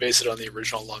 What if they base it on the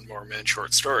original Lawnmower Man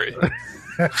short story?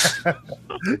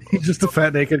 He's just a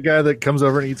fat naked guy that comes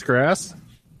over and eats grass.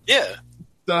 Yeah.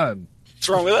 Done. What's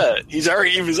wrong with that? He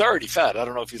was already fat. I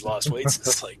don't know if he's lost weight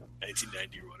since like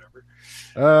 1990 or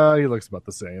whatever. He looks about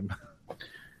the same.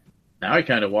 Now I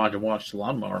kind of want to watch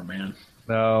Lawnmower Man.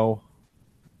 No.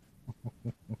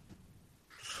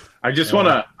 I just want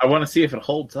to see if it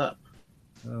holds up.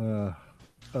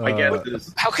 I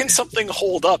guess How can something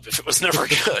hold up if it was never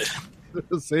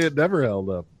good? say it never held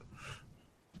up.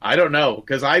 I don't know,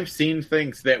 because I've seen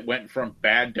things that went from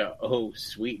bad to, oh,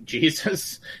 sweet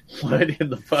Jesus. What in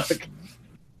the fuck?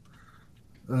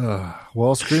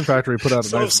 Well, Scream Factory put out a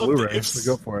So nice something- Blu-ray, if-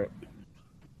 so go for it.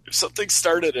 If something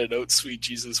started at "Oh Sweet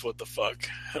Jesus, what the fuck"?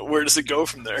 Where does it go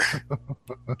from there?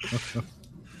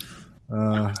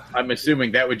 I'm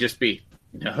assuming that would just be,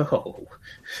 no.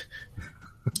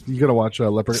 You gotta watch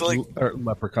It's like-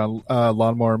 Leprechaun,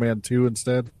 Lawnmower Man 2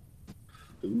 instead.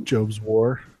 Job's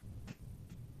War.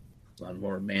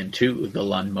 Lawnmower Man 2, the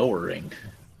lawnmowering.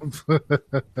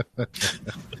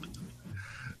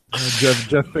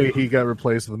 Jeff Fahey got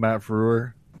replaced with Matt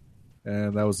Frewer,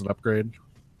 and that was an upgrade.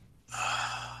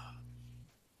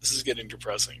 This is getting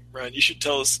depressing. Ryan, you should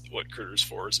tell us what Critters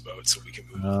 4 is about so we can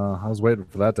move on. I was waiting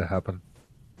for that to happen.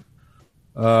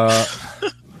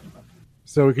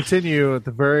 So we continue at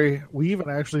we even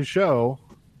actually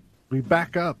we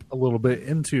back up a little bit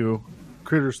into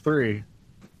Critters 3,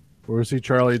 where we see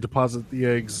Charlie deposit the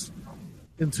eggs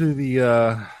into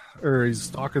or he's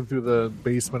stalking through the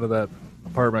basement of that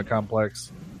apartment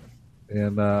complex,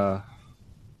 and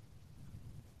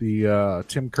the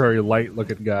Tim Curry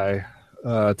light-looking guy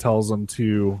tells him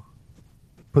to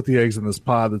put the eggs in this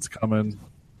pod that's coming.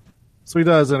 So he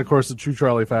does, and of course, in true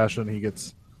Charlie fashion, he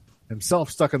gets himself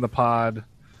stuck in the pod.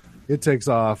 It takes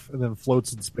off and then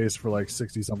floats in space for like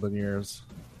 60-something years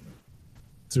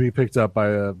to be picked up by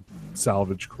a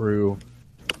salvage crew.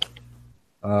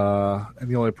 And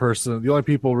the only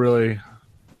people really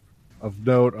of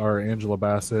note are Angela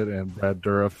Bassett and Brad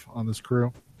Dourif on this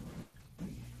crew.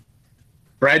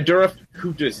 Brad Dourif,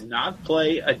 who does not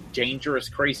play a dangerous,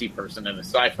 crazy person in a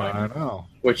sci-fi, I know.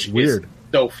 which Weird. is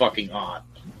so fucking odd.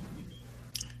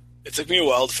 It took me a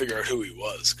while to figure out who he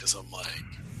was because I'm like,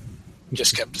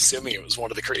 just kept assuming it was one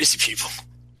of the crazy people.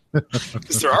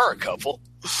 Because there are a couple.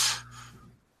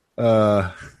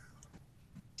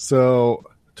 So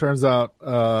turns out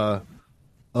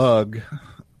Ugg,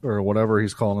 or whatever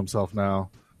he's calling himself now,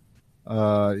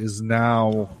 is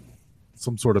now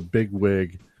some sort of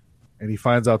bigwig, and he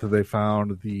finds out that they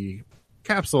found the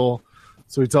capsule.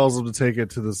 So he tells them to take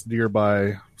it to this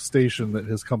nearby station that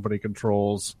his company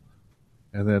controls,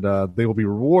 and that they will be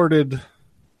rewarded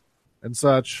and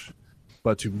such,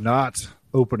 but to not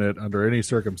open it under any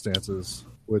circumstances,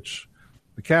 which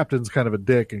the captain's kind of a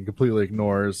dick and completely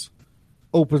ignores.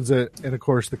 Opens it, and of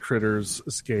course the critters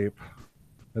escape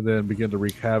and then begin to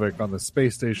wreak havoc on the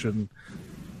space station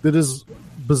that is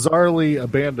bizarrely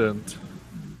abandoned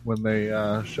when they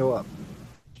show up.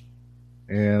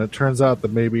 And it turns out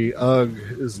that maybe Ugg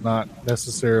is not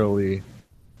necessarily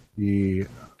the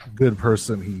good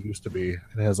person he used to be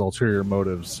and has ulterior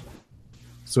motives.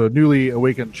 So newly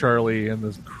awakened Charlie and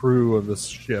the crew of this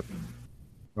ship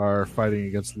are fighting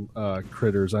against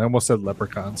critters. I almost said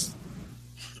leprechauns.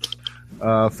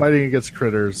 Fighting against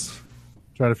critters,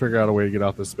 trying to figure out a way to get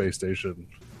off the space station.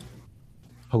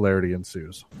 Hilarity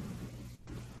ensues.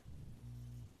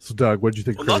 So, Doug, what did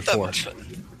you think? Not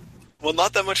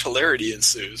that much hilarity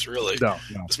ensues, really. No.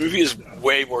 This movie is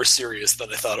way more serious than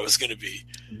I thought it was going to be,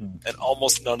 and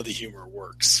almost none of the humor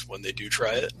works when they do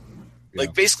try it. Yeah.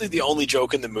 Like, basically, the only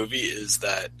joke in the movie is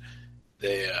that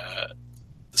the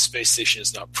space station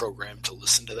is not programmed to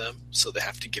listen to them, so they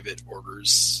have to give it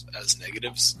orders as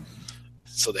negatives.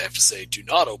 So they have to say, do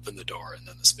not open the door, and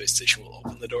then the space station will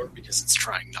open the door because it's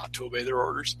trying not to obey their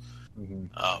orders.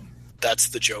 That's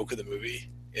the joke of the movie.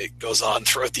 It goes on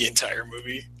throughout the entire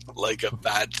movie, like a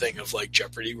bad thing of like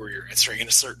Jeopardy where you're answering in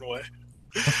a certain way.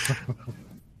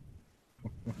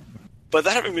 But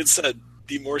that having been said,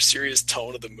 the more serious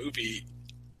tone of the movie,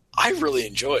 I really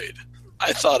enjoyed.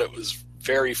 I thought it was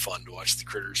very fun to watch the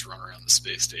critters run around the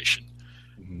space station.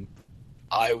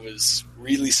 I was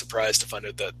really surprised to find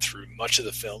out that through much of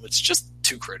the film, it's just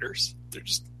two critters. They're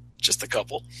just a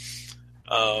couple.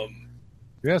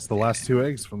 It's the last two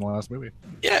eggs from the last movie.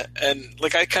 Yeah, and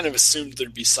like I kind of assumed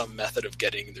there'd be some method of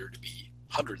getting there to be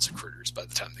hundreds of critters by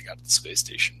the time they got to the space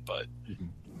station, but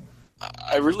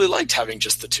I really liked having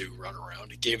just the two run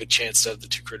around. It gave a chance to have the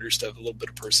two critters to have a little bit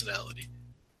of personality.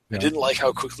 Yeah. I didn't like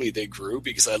how quickly they grew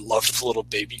because I loved the little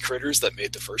baby critters that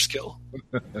made the first kill.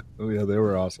 Oh yeah, they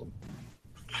were awesome.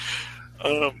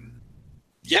 I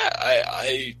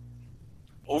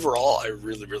overall, I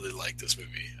really, really like this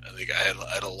movie. I think I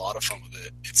had a lot of fun with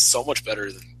it. It's so much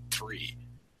better than 3.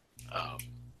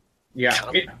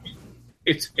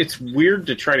 It's weird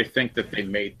to try to think that they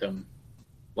made them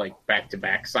like back to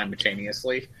back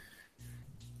simultaneously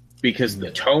because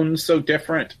the tone's so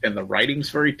different and the writing's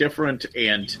very different.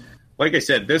 And like I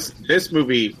said, this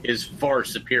movie is far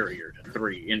superior to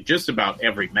 3 in just about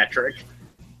every metric.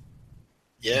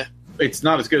 Yeah. It's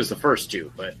not as good as the first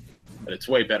two, but it's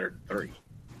way better than 3.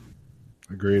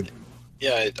 Agreed.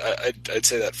 Yeah, I'd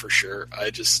say that for sure. I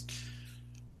just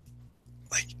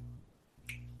like,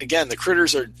 again, the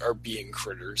critters are being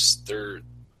critters. They're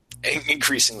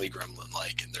increasingly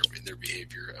gremlin-like in their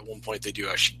behavior. At one point, they do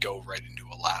actually go right into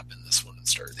a lab in this one and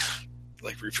start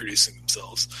like reproducing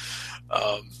themselves,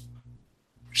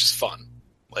 which is fun.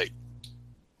 Like,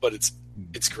 but it's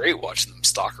great watching them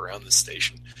stalk around this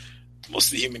station. Most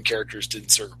of the human characters didn't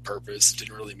serve a purpose. It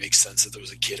didn't really make sense that there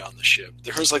was a kid on the ship.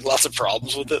 There was like lots of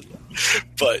problems with it,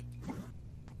 but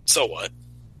so what?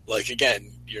 Like,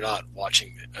 again, you're not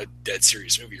watching a dead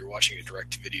serious movie. You're watching a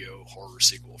direct-to-video horror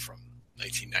sequel from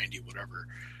 1990, whatever.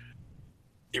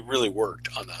 It really worked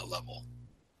on that level.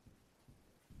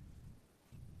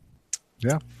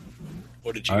 Yeah.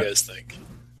 What did you guys think?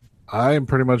 I am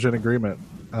pretty much in agreement.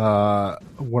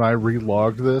 When I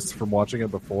relogged this from watching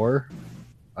it before,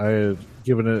 I had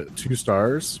given it 2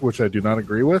 stars, which I do not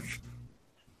agree with.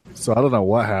 So I don't know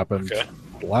what happened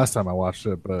the last time I watched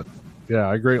it, but yeah,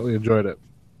 I greatly enjoyed it.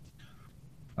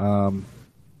 I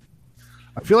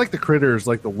feel like the critters,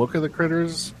 like the look of the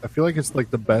critters, I feel like it's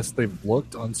like the best they've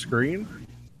looked on screen.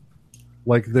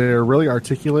 Like they're really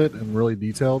articulate and really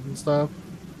detailed and stuff.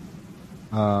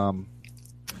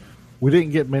 We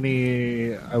didn't get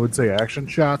many, I would say, action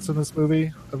shots in this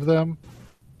movie of them.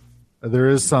 There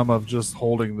is some of just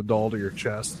holding the doll to your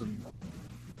chest and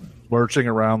lurching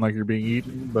around like you're being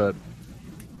eaten, but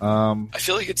I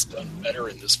feel like it's done better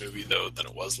in this movie though than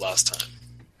it was last time.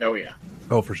 Oh yeah.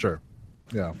 Oh, for sure.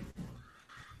 Yeah.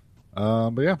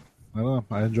 But yeah, I don't know.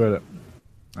 I enjoyed it.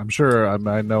 I'm sure. I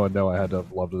know I had to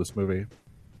have loved this movie.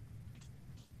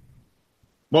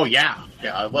 Well, yeah.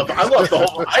 I love the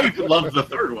whole. I love the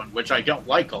third one, which I don't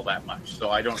like all that much.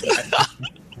 So I don't.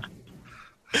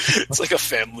 It's like a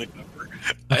family member.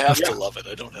 I have to love it.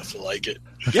 I don't have to like it.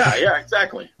 Yeah,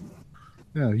 exactly.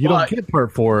 Yeah, you don't get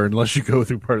part 4 unless you go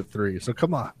through part 3. So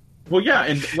come on. Well, yeah,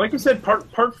 and like I said,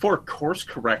 part 4 course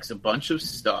corrects a bunch of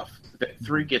stuff that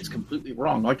 3 gets completely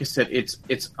wrong. Like I said, it's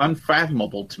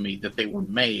unfathomable to me that they were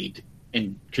made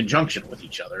in conjunction with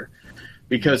each other,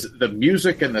 because the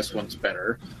music in this one's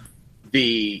better.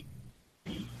 The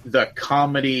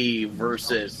comedy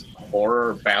versus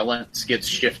horror balance gets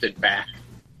shifted back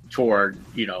toward,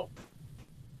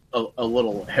 a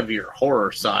little heavier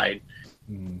horror side,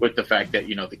 with the fact that,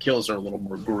 the kills are a little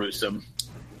more gruesome.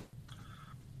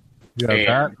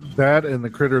 Yeah, that and the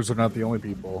critters are not the only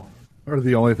people, or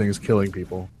the only things killing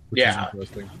people, which is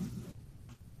interesting.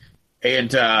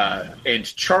 And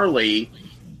Charlie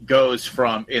goes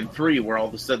from, in 3, where all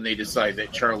of a sudden they decide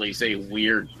that Charlie's a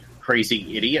weird,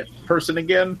 crazy idiot person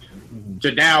again,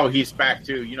 to now he's back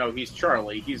to, he's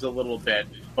Charlie. He's a little bit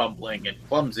bumbling and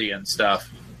clumsy and stuff,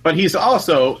 but he's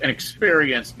also an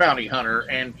experienced bounty hunter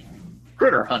and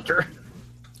critter hunter.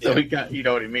 So he got, you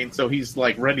know what I mean? So he's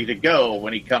like ready to go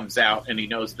when he comes out and he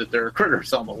knows that there are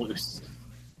critters on the loose.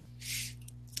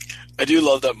 I do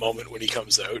love that moment when he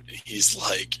comes out. He's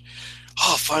like,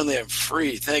 oh, finally I'm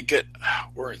free. Thank God.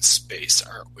 We're in space,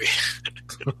 aren't we?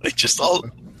 Like, just all...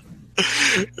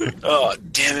 Oh,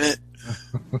 damn it.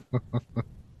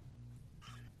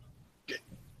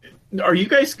 Are you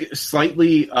guys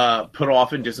slightly put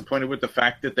off and disappointed with the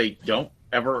fact that they don't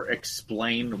ever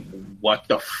explain what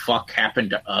the fuck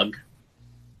happened to Ugg?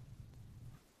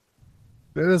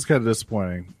 It is kind of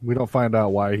disappointing. We don't find out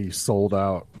why he sold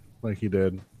out like he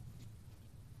did.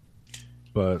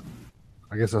 But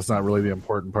I guess that's not really the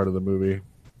important part of the movie.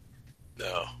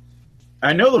 No.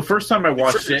 I know the first time I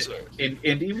watched it,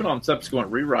 and even on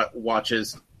subsequent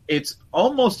rewatches, it's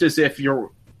almost as if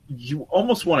you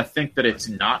almost want to think that it's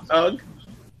not Ugg.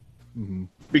 Mm-hmm.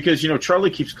 Because,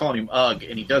 Charlie keeps calling him Ugg,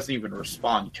 and he doesn't even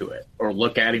respond to it or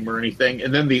look at him or anything.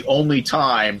 And then the only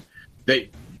time that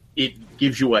it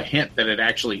gives you a hint that it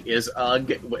actually is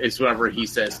Ugg is whenever he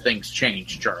says, "Things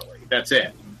change, Charlie." That's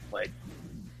it. Like,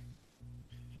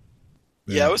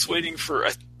 yeah, I was waiting for...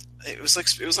 It was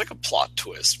like a plot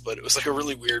twist, but it was like a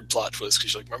really weird plot twist,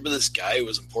 because you're like, remember this guy who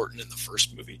was important in the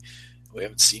first movie? We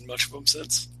haven't seen much of him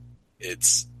since.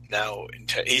 He's now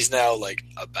like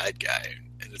a bad guy,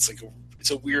 and it's like it's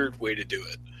a weird way to do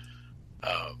it.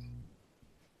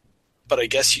 But I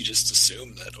guess you just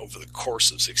assume that over the course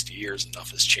of 60 years,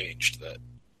 enough has changed that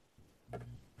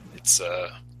it's I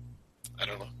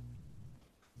don't know.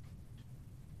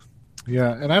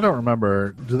 Yeah, and I don't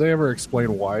remember. Do they ever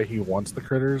explain why he wants the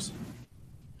critters?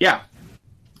 Yeah.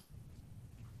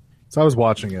 So I was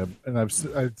watching it, and I've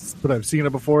seen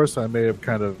it before, so I may have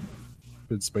kind of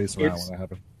been spacing around when that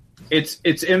happened.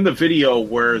 It's in the video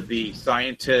where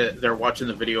they're watching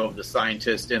the video of the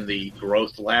scientist in the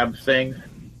growth lab thing,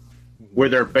 where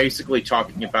they're basically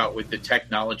talking about with the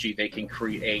technology they can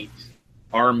create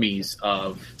armies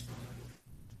of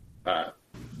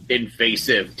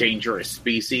invasive, dangerous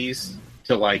species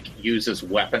to use as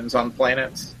weapons on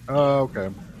planets. Oh, okay.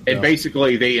 And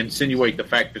basically they insinuate the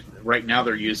fact that right now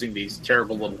they're using these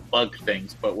terrible little bug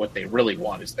things, but what they really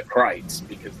want is the krites,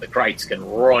 because the krites can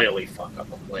royally fuck up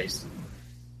a place.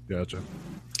 Gotcha.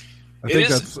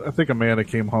 I think Amanda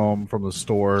came home from the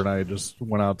store and I just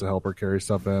went out to help her carry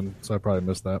stuff in, so I probably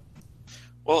missed that.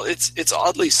 Well, it's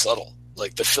oddly subtle.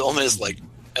 Like, the film is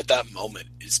at that moment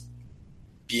is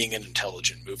being an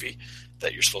intelligent movie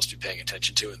that you're supposed to be paying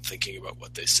attention to and thinking about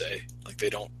what they say. Like, they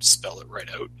don't spell it right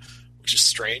out, which is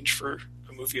strange for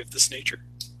a movie of this nature.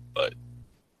 But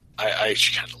I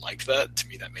actually kind of liked that. To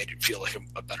me, that made it feel like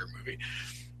a better movie.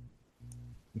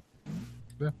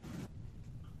 Yeah,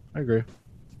 I agree.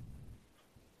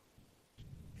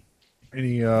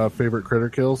 Any favorite critter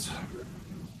kills?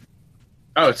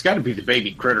 Oh, it's got to be the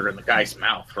baby critter in the guy's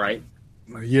mouth, right?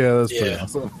 Yeah, that's pretty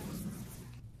awesome.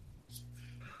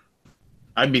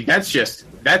 I mean,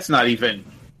 that's not even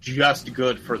just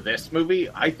good for this movie.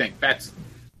 I think that's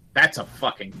a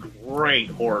fucking great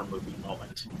horror movie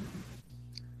moment.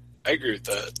 I agree with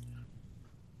that.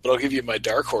 But I'll give you my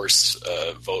dark horse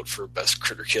vote for best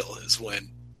critter kill is when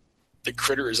the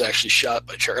critter is actually shot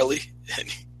by Charlie, and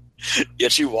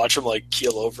yet you watch him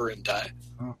keel over and die.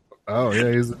 Oh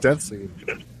yeah, he's a death scene.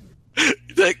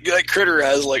 that critter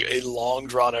has a long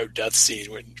drawn out death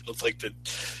scene with the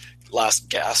last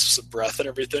gasps of breath and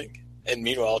everything. And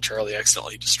meanwhile, Charlie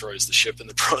accidentally destroys the ship in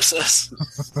the process.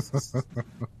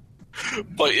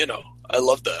 But, I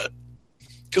love that.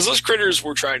 Because those critters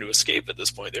were trying to escape at this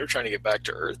point. They were trying to get back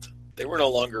to Earth. They were no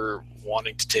longer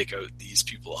wanting to take out these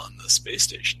people on the space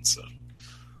station. So,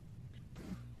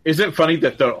 Is it funny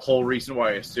that the whole reason why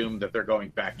I assume that they're going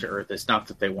back to Earth is not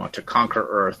that they want to conquer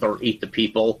Earth or eat the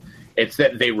people, it's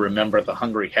that they remember the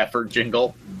Hungry Heifer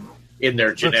jingle in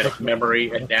their genetic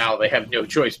memory, and now they have no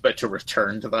choice but to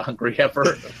return to the Hungry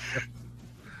Heifer.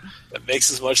 That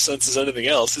makes as much sense as anything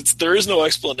else. There is no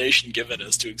explanation given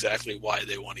as to exactly why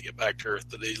they want to get back to Earth,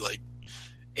 but they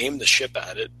aim the ship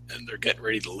at it, and they're getting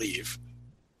ready to leave.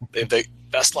 The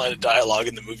best line of dialogue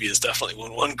in the movie is definitely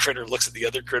when one critter looks at the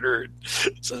other critter and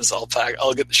says,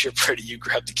 I'll get the ship ready, you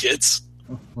grab the kids.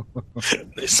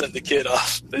 They send the kid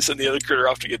off. They send the other critter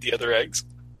off to get the other eggs.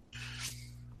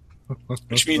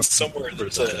 Which means somewhere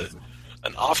there's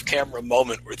an off-camera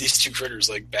moment where these two critters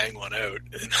bang one out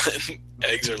and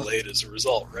eggs are laid as a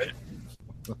result, right?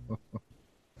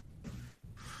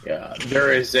 Yeah,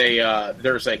 there's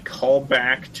a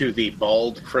callback to the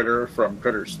bald critter from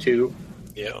Critters 2.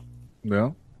 Yeah.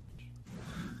 Yeah.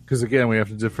 Because again, we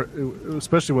have to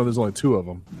especially when there's only two of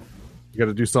them. You got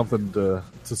to do something to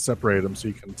separate them so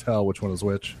you can tell which one is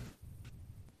which.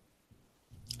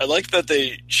 I like that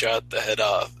they shot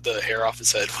the hair off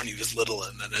his head when he was little,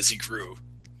 and then as he grew,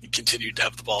 he continued to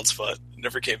have the bald spot. It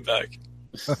never came back.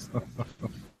 Of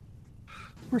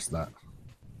course not.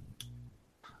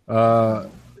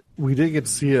 We did get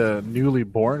to see a newly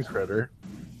born critter.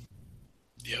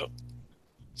 Yep.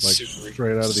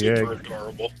 Straight out of the egg. Super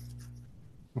adorable.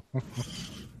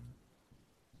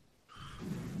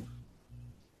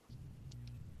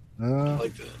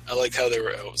 I like how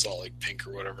it was all pink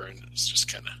or whatever, and it was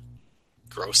just kind of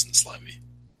gross and slimy.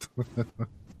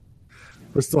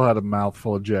 But still had a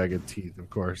mouthful of jagged teeth, of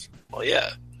course. Well,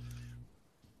 yeah.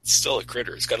 It's still a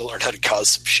critter. It's got to learn how to cause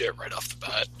some shit right off the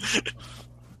bat.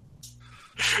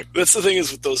 That's the thing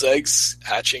is with those eggs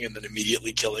hatching and then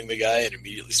immediately killing the guy and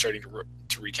immediately starting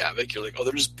to wreak havoc, you're like, oh,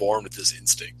 they're just born with this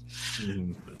instinct.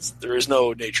 Mm-hmm. There is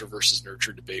no nature versus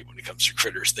nurture debate when it comes to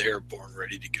critters. They are born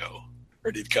ready to go,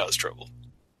 ready to cause trouble.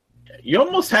 You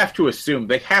almost have to assume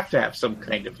they have to have some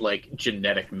kind of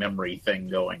genetic memory thing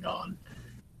going on.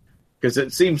 Because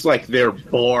it seems like they're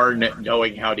born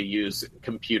knowing how to use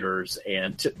computers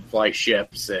and to fly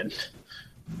ships and...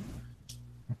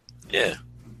 Yeah.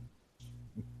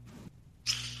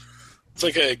 It's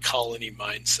like a colony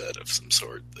mindset of some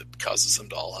sort that causes them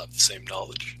to all have the same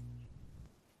knowledge.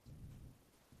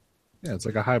 Yeah, it's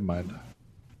like a hive mind.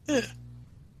 Yeah.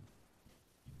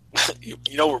 You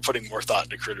know we're putting more thought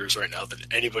into Critters right now than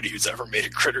anybody who's ever made a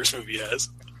Critters movie has.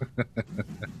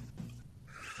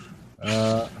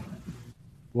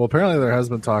 Well, apparently there has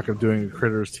been talk of doing a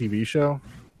Critters TV show.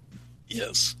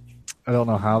 Yes. I don't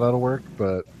know how that'll work,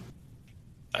 but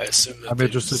I assume that I'm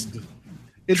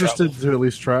interested to at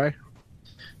least try.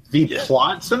 The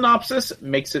plot synopsis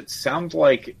makes it sound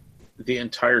like the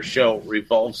entire show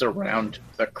revolves around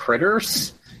the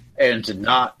critters and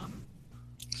not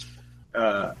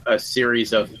a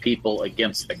series of people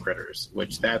against the critters,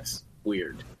 which that's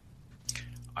weird.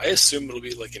 I assume it'll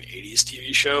be like an 80s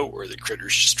TV show where the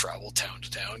critters just travel town to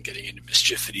town getting into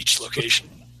mischief at each location.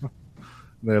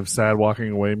 They have sad walking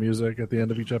away music at the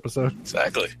end of each episode.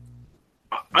 Exactly.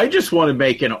 I just want to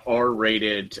make an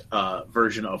R-rated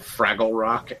version of Fraggle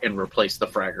Rock and replace the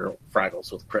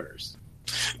Fraggles with critters.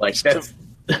 That's...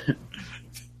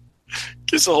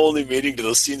 Gives a whole new meaning to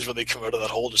those scenes where they come out of that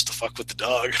hole just to fuck with the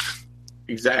dog.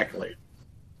 Exactly.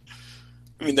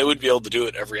 I mean, they wouldn't be able to do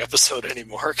it every episode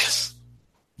anymore, because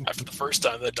after the first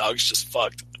time, the dog's just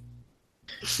fucked.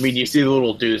 I mean, you see the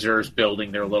little doozers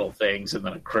building their little things, and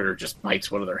then a critter just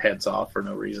bites one of their heads off for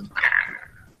no reason.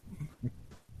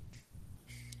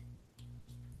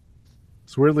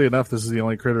 So weirdly enough, this is the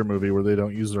only critter movie where they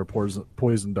don't use their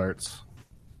poison darts.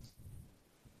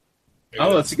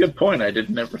 Oh, that's a good point. I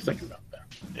didn't ever think about that.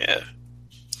 Yeah.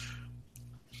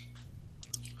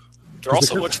 They're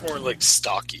also much more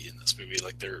stocky in this movie.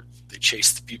 They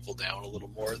chase the people down a little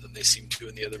more than they seem to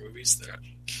in the other movies. Their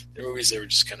movies, they were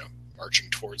just kind of marching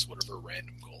towards whatever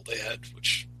random goal they had,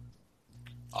 which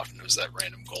often was that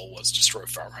random goal was destroy a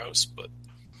farmhouse. But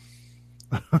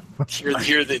here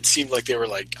it seemed like they were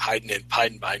hiding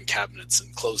behind cabinets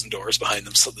and closing doors behind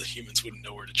them so the humans wouldn't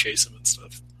know where to chase them and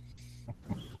stuff.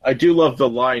 I do love the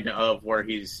line of where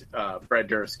Brad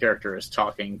Dourif's character is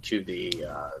talking to the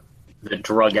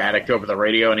drug addict over the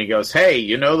radio, and he goes, "Hey,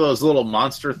 you know those little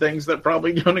monster things that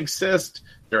probably don't exist?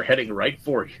 They're heading right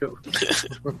for you."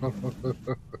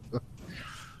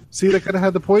 See, they could have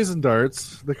had the poison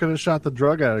darts. They could have shot the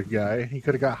drug addict guy. He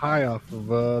could have got high off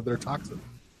of their toxin.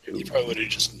 He probably would have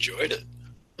just enjoyed it.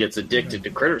 Gets addicted to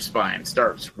critter spine,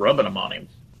 starts rubbing them on him.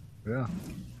 Yeah.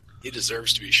 He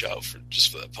deserves to be shot for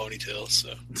that ponytail,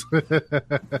 so.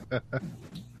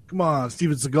 Come on,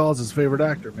 Steven Seagal's his favorite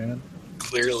actor, man.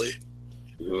 Clearly.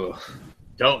 Ugh.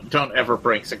 Don't ever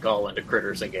bring Seagal into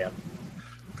Critters again.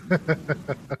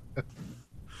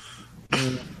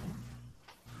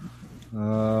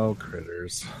 Oh,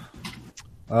 Critters.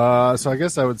 So I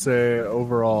guess I would say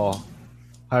overall,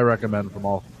 high recommend from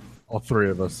all three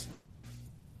of us.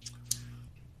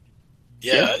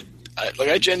 Yeah,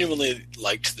 I genuinely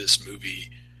liked this movie,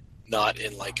 not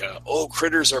in like a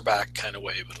Critters are back kind of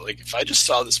way, but like if I just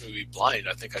saw this movie blind,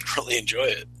 I think I'd really enjoy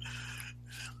it.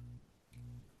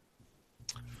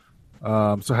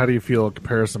 So how do you feel a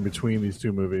comparison between these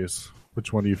two movies?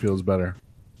 Which one do you feel is better?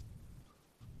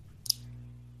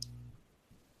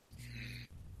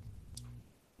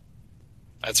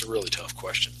 That's a really tough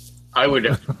question. I would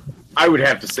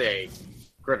have to say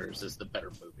Critters is the better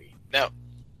movie. Now,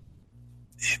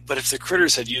 but if the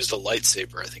Critters had used a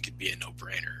lightsaber, I think it'd be a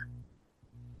no-brainer.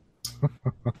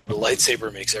 The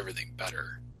lightsaber makes everything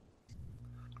better.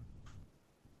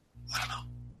 I don't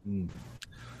know.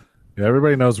 Yeah,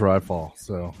 everybody knows where I fall,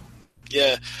 so...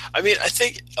 Yeah, I mean, I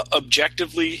think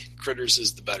objectively, Critters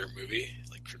is the better movie.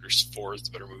 Like, Critters 4 is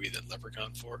the better movie than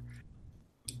Leprechaun 4.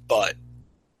 But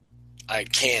I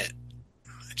can't.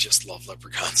 I just love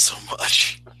Leprechaun so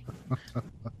much.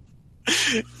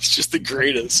 It's just the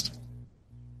greatest.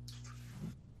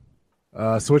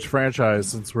 So which franchise,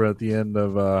 since we're at the end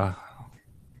of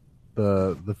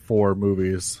the four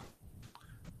movies,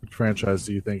 which franchise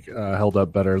do you think held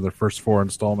up better in the first four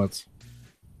installments?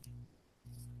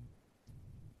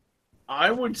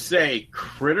 I would say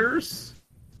Critters,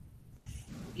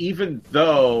 even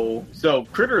though... So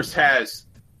Critters has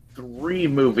 3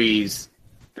 movies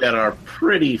that are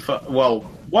pretty...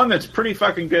 one that's pretty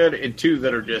fucking good, and 2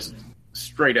 that are just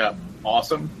straight up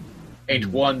awesome, and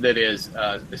 1 that is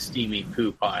a steamy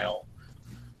poo pile.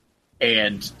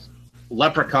 And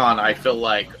Leprechaun, I feel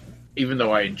like, even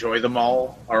though I enjoy them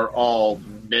all, are all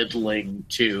middling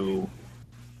to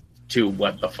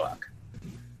what the fuck.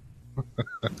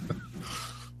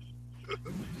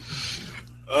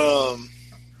 I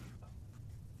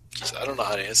don't know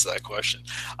how to answer that question.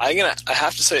 I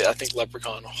have to say I think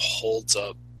Leprechaun holds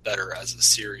up better as a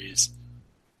series,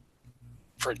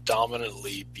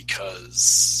 predominantly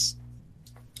because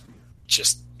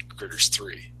just Critters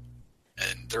 3.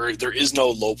 And there is no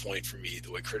low point for me.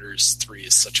 The way Critters 3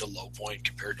 is such a low point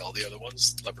compared to all the other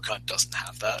ones, Leprechaun doesn't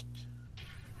have that.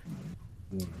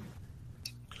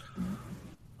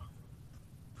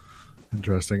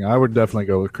 Interesting. I would definitely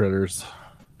go with Critters.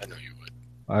 I know you would.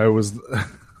 I was,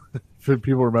 if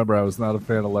people remember, I was not a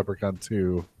fan of Leprechaun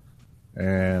 2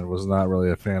 and was not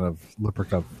really a fan of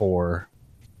Leprechaun 4.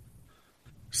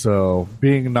 So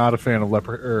being not a fan of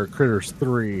Critters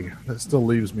 3, that still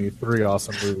leaves me 3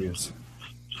 awesome movies.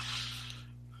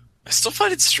 I still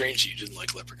find it strange you didn't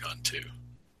like Leprechaun 2.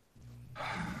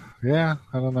 Yeah,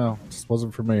 I don't know. It just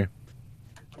wasn't for me.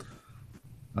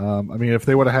 I mean, if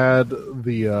they would have had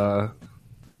the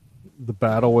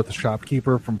battle with the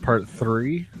shopkeeper from part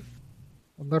 3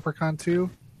 of Leprechaun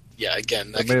 2, yeah,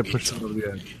 again, that may have pushed them over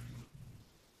the edge.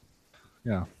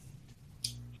 Yeah.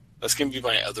 That's going to be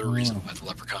my other reason why the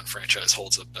Leprechaun franchise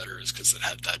holds up better, is because it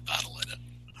had that battle in it.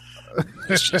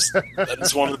 It's just, that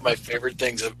is one of my favorite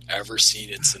things I've ever seen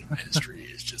in cinema history,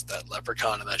 is just that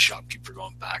Leprechaun and that shopkeeper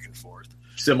going back and forth.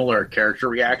 Similar character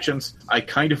reactions. I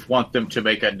kind of want them to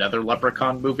make another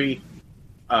Leprechaun movie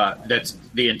that's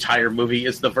the entire movie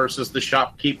is the versus the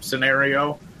shopkeep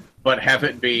scenario, but have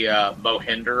it be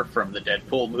Mohinder from the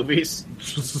Deadpool movies.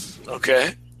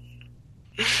 Okay.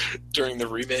 During the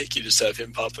remake, you just have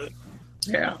him pop in.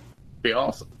 Yeah, be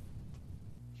awesome.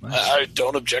 I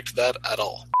don't object to that at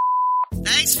all.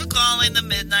 Thanks for calling the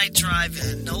Midnight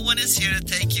Drive-In. No one is here to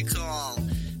take your call.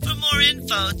 For more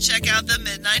info, check out the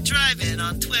Midnight Drive-In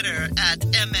on Twitter at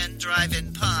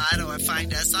MNDriveInPod or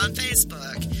find us on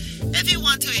Facebook. If you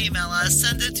want to email us,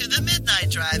 send it to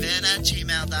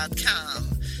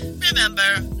themidnightdrivein@gmail.com.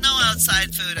 Remember, no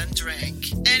outside food and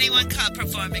drink. Anyone caught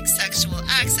performing sexual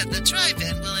acts at the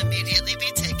drive-in will immediately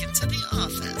be taken to the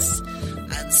office.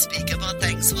 Unspeakable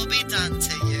things will be done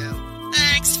to you.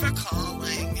 Thanks for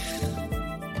calling.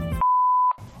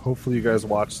 Hopefully you guys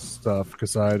watched stuff,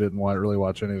 because I didn't really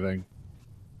watch anything.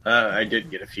 I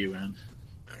did get a few in.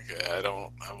 Okay, I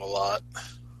don't have a lot.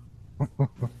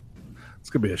 It's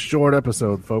going to be a short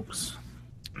episode, folks.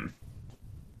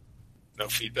 No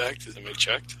feedback? Did anybody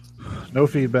check? No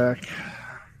feedback.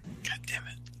 God damn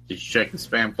it. Did you check the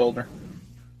spam folder?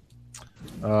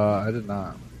 I did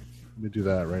not. Let me do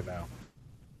that right now.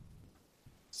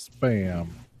 Spam.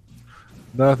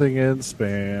 Nothing in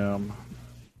spam.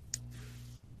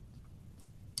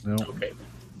 No. Nope. Okay.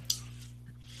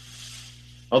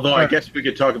 Although I guess we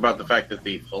could talk about the fact that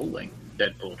the full-length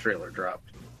Deadpool trailer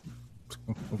dropped.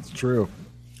 That's true.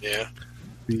 Yeah.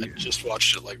 I just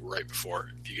watched it like right before.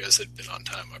 If you guys had been on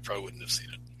time, I probably wouldn't have seen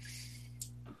it.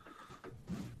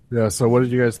 Yeah, so what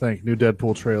did you guys think? New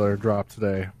Deadpool trailer dropped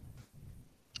today.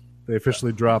 They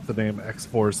officially dropped the name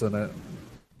X-Force in it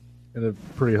in a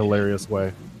pretty hilarious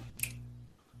way.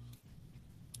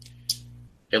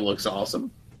 It looks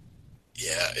awesome.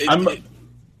 Yeah.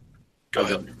 Go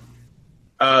ahead.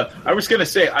 I was going to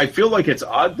say, I feel like it's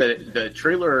odd that the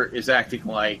trailer is acting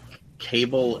like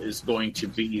Cable is going to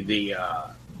be the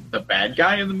bad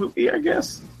guy in the movie, I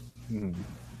guess.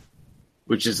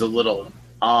 Which is a little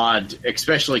odd,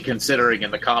 especially considering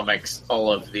in the comics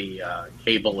all of the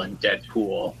Cable and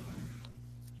Deadpool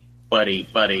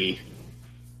buddy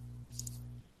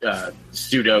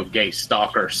pseudo-gay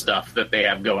stalker stuff that they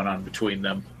have going on between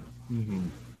them. Mm-hmm.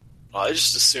 Well, I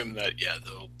just assume that,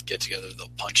 they'll get together, they'll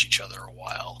punch each other a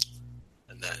while,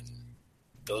 and then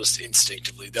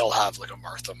they'll have like a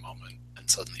Martha moment and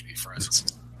suddenly be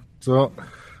friends. So,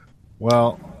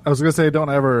 well, I was going to say, don't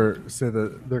ever say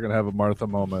that they're going to have a Martha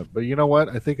moment, but you know what?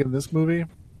 I think in this movie,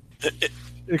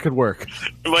 it could work.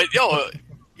 But,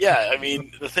 I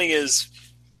mean, the thing is,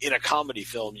 in a comedy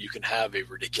film, you can have a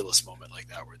ridiculous moment like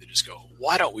that where they just go,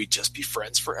 why don't we just be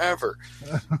friends forever?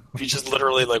 If you just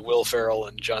literally, like Will Ferrell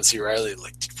and John C. Reilly,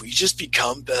 like, did we just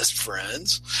become best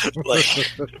friends?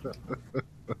 Like,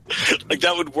 like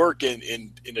that would work in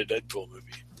a Deadpool movie.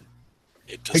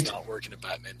 It does not work in a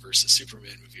Batman versus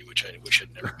Superman movie, which I wish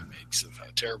had never been made because of how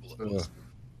terrible it was.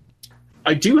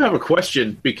 I do have a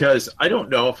question, because I don't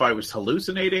know if I was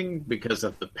hallucinating because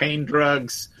of the pain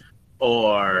drugs,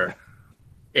 or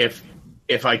if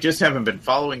I just haven't been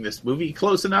following this movie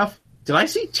close enough. Did I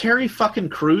see Terry fucking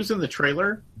Crews in the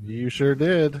trailer? You sure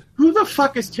did. Who the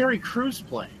fuck is Terry Crews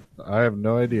playing? I have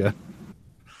no idea.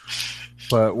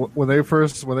 But when they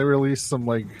released some,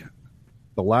 like,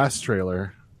 the last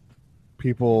trailer,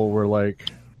 people were like,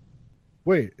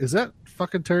 wait, is that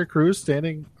fucking Terry Crews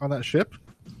standing on that ship?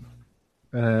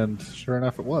 And sure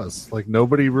enough, it was. Like,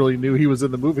 nobody really knew he was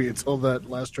in the movie until that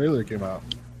last trailer came out.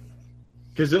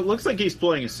 Because it looks like he's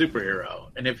playing a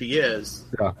superhero. And if he is,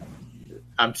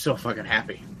 I'm so fucking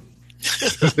happy.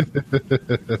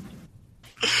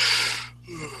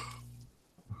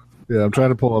 Yeah, I'm trying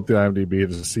to pull up the IMDb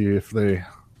to see if they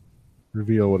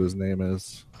reveal what his name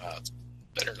is. It's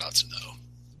better not to know.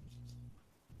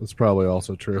 That's probably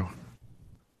also true.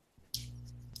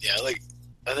 Yeah,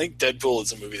 I think Deadpool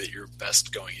is a movie that you're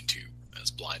best going into as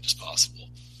blind as possible.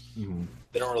 Mm-hmm.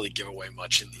 They don't really give away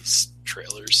much in these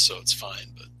trailers, so it's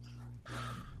fine. But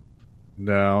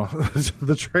no,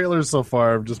 the trailers so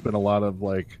far have just been a lot of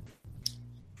like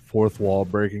fourth wall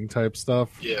breaking type stuff.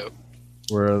 Yeah,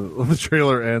 where the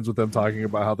trailer ends with them talking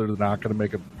about how they're not going to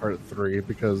make a part 3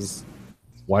 because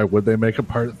why would they make a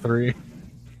part 3?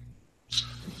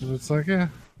 And it's like, yeah,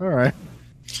 all right.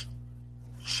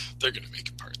 They're going to make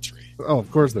a part 3. Oh, of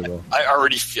course they will. I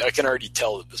can already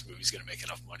tell that this movie's going to make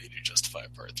enough money to justify a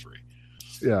part 3.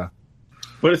 Yeah.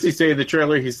 What does he say in the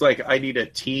trailer? He's like, I need a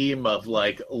team of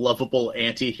like lovable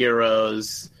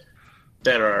anti-heroes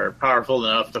that are powerful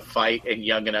enough to fight and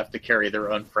young enough to carry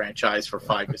their own franchise for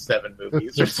 5 to 7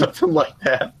 movies or something like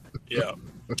that. Yeah.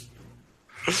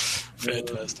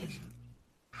 Fantastic.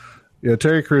 Yeah,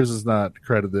 Terry Crews is not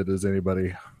credited as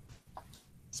anybody.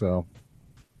 So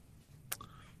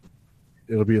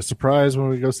it'll be a surprise when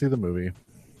we go see the movie.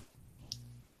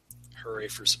 Hooray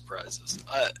for surprises.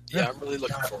 I'm really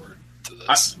looking forward to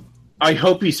this. I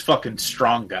hope he's fucking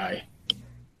Strong Guy,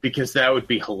 because that would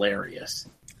be hilarious.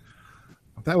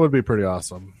 That would be pretty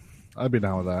awesome. I'd be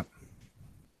down with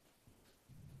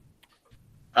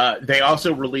that. They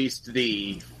also released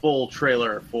the full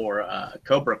trailer for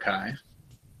Cobra Kai.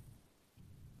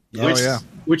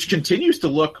 Which continues to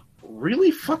look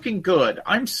really fucking good.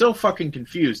 I'm so fucking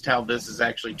confused how this is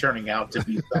actually turning out to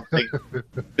be something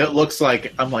that looks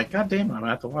like, I'm like, God damn it, I'm going to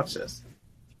have to watch this.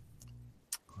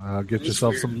 Get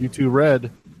yourself some YouTube Red.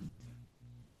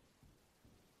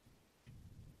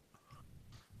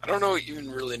 I don't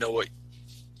even really know what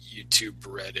YouTube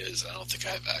Red is. I don't think I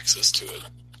have access to it.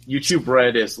 YouTube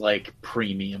Red is like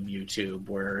premium YouTube,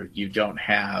 where you don't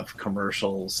have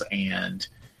commercials and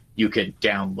you can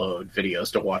download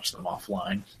videos to watch them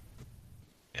offline.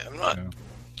 Yeah, I'm not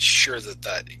sure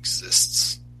that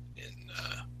exists in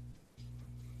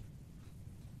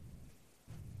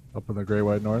up in the Great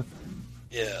White North.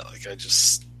 Yeah, like I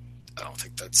don't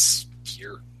think that's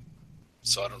here.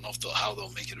 So I don't know how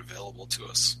they'll make it available to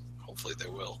us. Hopefully they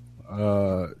will.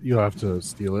 You'll have to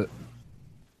steal it.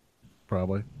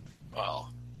 Probably.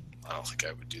 Well, I don't think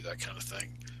I would do that kind of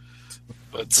thing.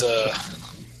 But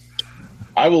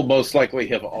I will most likely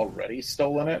have already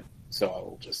stolen it. so I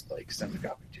will just send a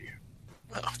copy to you.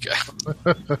 Okay.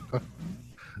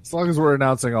 As long as we're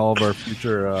announcing all of our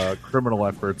future criminal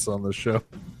efforts on this show.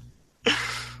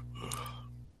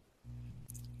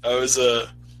 I was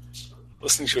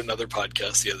listening to another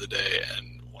podcast the other day,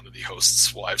 and one of the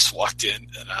hosts' wives walked in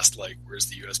and asked, where's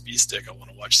the USB stick? I want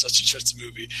to watch such and such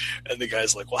movie. And the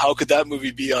guy's like, well, how could that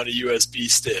movie be on a USB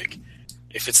stick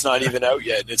if it's not even out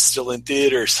yet and it's still in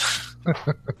theaters?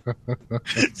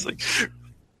 It's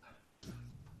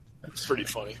it's pretty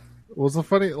funny. Well, it's a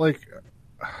funny,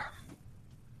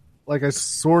 I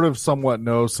sort of somewhat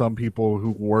know some people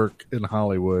who work in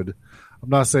Hollywood. I'm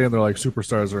not saying they're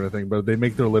superstars or anything, but they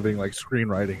make their living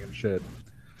screenwriting and shit.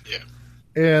 Yeah.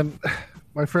 And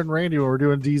my friend Randy, when we're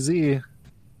doing DZ,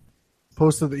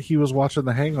 posted that he was watching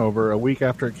The Hangover a week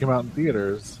after it came out in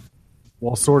theaters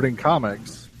while sorting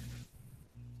comics.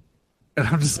 And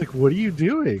I'm just like, what are you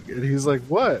doing? And he's like,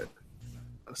 what?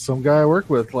 Some guy I work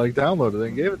with downloaded it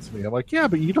and gave it to me. I'm like, yeah,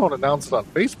 but you don't announce it on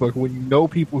Facebook when you know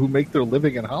people who make their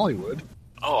living in Hollywood.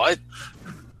 Oh,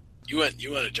 you went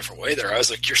a different way there. I was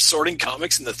like, you're sorting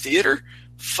comics in the theater?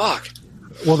 Fuck.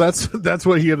 Well, that's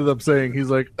what he ended up saying. He's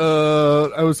like,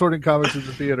 I was sorting comics in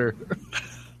the theater.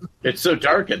 It's so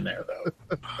dark in there,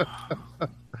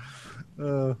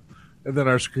 though. And then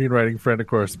our screenwriting friend, of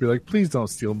course, be like, please don't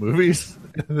steal movies.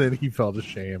 And then he felt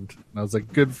ashamed. And I was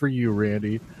like, good for you,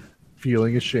 Randy.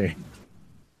 Feeling ashamed.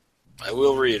 I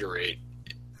will reiterate,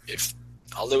 if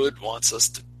Hollywood wants us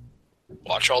to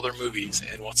watch all their movies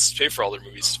and wants us to pay for all their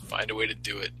movies, find a way to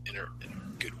do it in a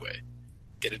good way.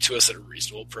 Get it to us at a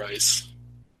reasonable price.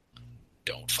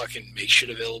 Don't fucking make shit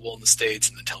available in the States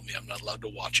and then tell me I'm not allowed to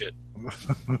watch it.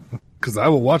 Because I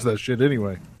will watch that shit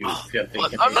anyway.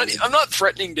 I'm not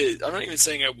threatening to. I'm not even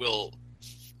saying I will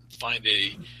find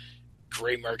a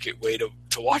gray market way to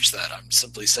watch that. I'm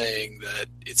simply saying that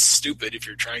it's stupid if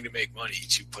you're trying to make money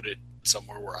to put it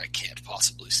somewhere where I can't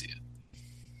possibly see it.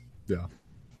 Yeah.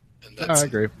 And that's, I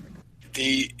agree.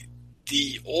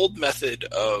 The old method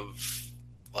of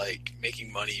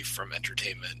making money from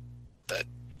entertainment that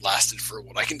lasted for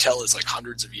what I can tell is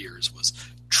hundreds of years was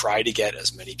try to get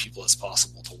as many people as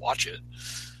possible to watch it.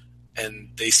 And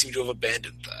they seem to have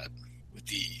abandoned that with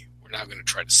we're now going to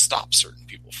try to stop certain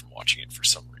people from watching it for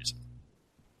some reason.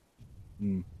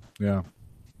 Yeah.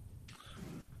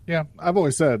 Yeah, I've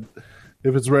always said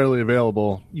if it's readily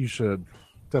available, you should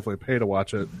definitely pay to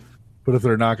watch it. But if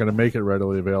they're not going to make it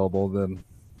readily available, then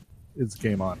it's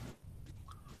game on.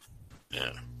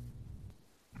 Yeah.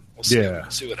 We'll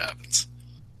see what happens.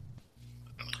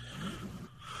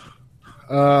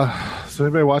 So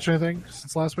anybody watch anything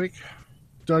since last week?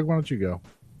 Doug, why don't you go?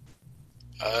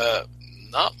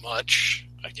 Not much.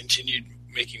 I continued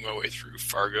making my way through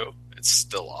Fargo. It's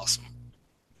still awesome.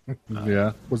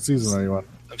 Yeah. What season are you on?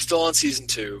 I'm still on season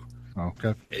 2. Oh,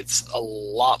 okay. It's a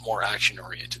lot more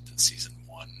action-oriented than season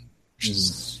 1, which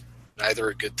is neither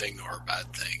a good thing nor a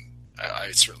bad thing.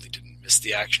 I certainly didn't miss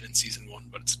the action in season 1,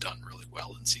 but it's done really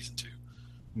well in season 2.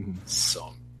 So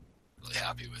I'm really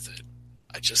happy with it.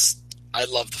 I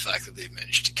love the fact that they've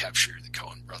managed to capture the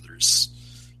Coen brothers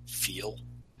feel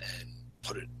and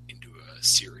put it into a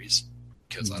series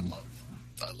because I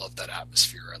love that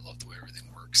atmosphere. I love the way everything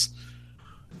works.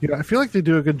 Yeah, I feel like they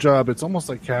do a good job. It's almost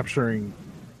like capturing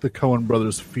the Coen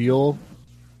brothers feel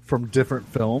from different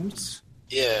films.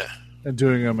 Yeah. And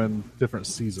doing them in different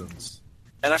seasons.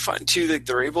 And I find, too, that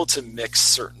they're able to mix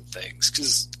certain things.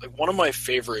 Because one of my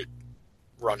favorite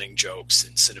running jokes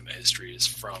in cinema history is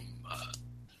from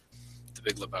The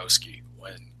Big Lebowski,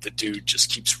 when the dude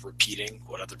just keeps repeating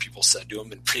what other people said to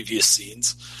him in previous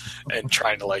scenes and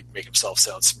trying to make himself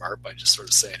sound smart by just sort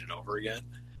of saying it over again.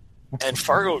 And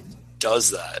Fargo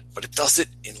does that, but it does it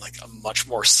in a much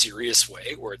more serious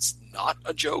way where it's not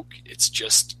a joke. It's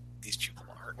just these people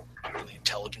aren't really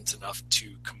intelligent enough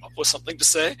to come up with something to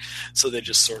say, so they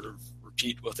just sort of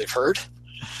repeat what they've heard.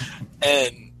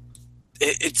 And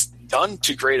it's done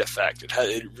to great effect.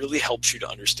 It really helps you to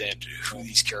understand who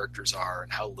these characters are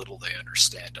and how little they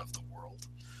understand of the world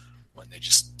when they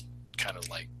just kind of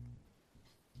like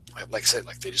I said,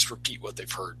 they just repeat what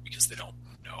they've heard because they don't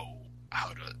know how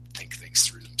to think things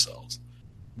through themselves.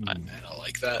 And I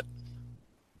like that.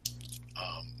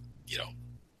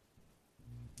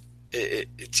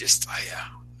 It just,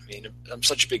 I'm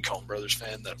such a big Coen Brothers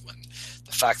fan that when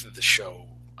the fact that the show,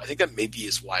 I think that maybe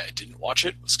is why I didn't watch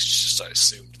it, was just I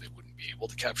assumed they wouldn't be able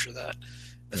to capture that.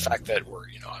 The fact that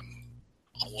I'm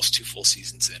almost 2 full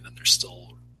seasons in and they're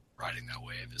still riding that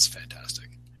wave is fantastic.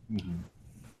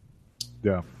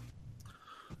 Yeah.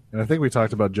 And I think we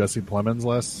talked about Jesse Plemons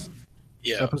last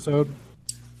episode.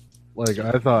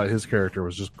 I thought his character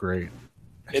was just great.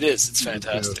 It is. It's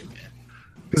fantastic.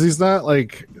 Because he's not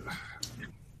like...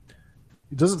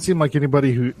 He doesn't seem like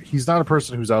anybody who... He's not a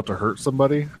person who's out to hurt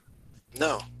somebody.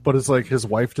 No. But it's like his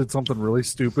wife did something really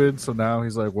stupid, so now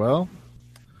he's like, well,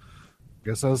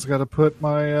 guess I just got to put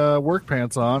my work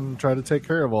pants on and try to take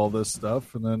care of all this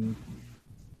stuff. And then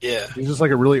he's just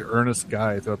like a really earnest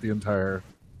guy throughout the entire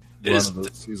run of the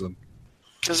season.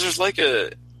 Because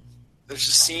there's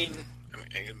a scene, I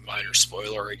mean, a minor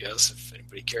spoiler, I guess, if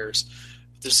anybody cares.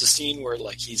 But there's a scene where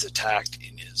like he's attacked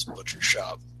in his butcher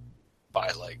shop by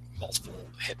like multiple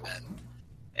hitmen,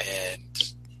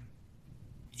 and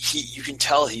you can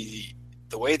tell the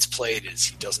way it's played is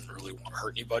he doesn't really want to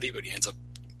hurt anybody, but he ends up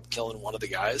killing one of the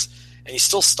guys, and he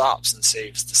still stops and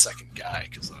saves the second guy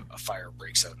because a fire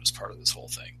breaks out as part of this whole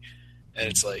thing. And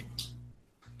it's like,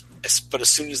 but as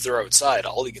soon as they're outside,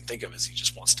 all he can think of is he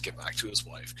just wants to get back to his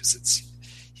wife, because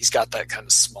he's got that kind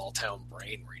of small town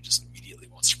brain where he just immediately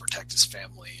wants to protect his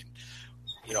family. And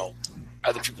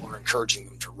other people are encouraging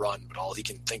them to run, but all he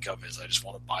can think of is, I just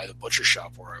want to buy the butcher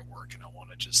shop where I work, and I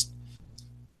want to just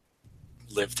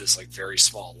live this like very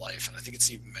small life. And I think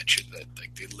it's even mentioned that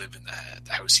like they live in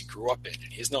the house he grew up in,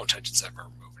 and he has no intentions of ever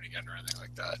moving again or anything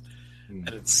like that.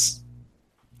 And it's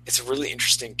a really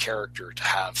interesting character to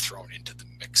have thrown into the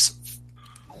mix of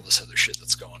all this other shit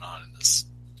that's going on in this.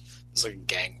 There's like a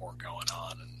gang war going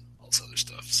on and all this other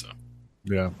stuff. So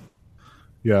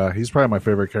yeah, he's probably my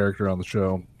favorite character on the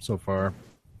show so far.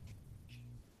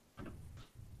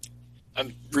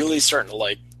 I'm really starting to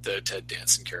like the Ted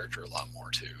Danson character a lot more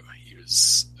too. He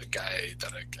was a guy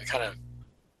that I kind of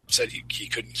said he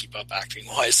couldn't keep up acting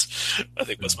wise. I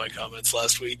think was my comments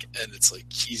last week, and it's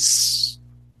like he's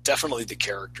definitely, the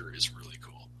character is really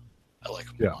cool. I like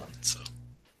him a lot. So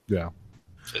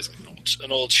he's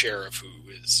an old sheriff who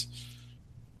is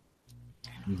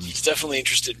he's definitely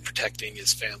interested in protecting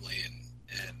his family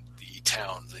and the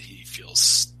town that he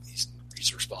feels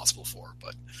he's responsible for,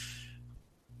 but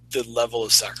the level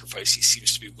of sacrifice he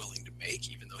seems to be willing to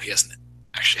make, even though he hasn't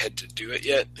actually had to do it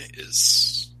yet,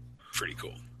 is pretty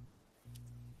cool.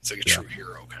 It's like a true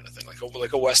hero kind of thing,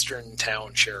 like a Western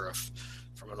town sheriff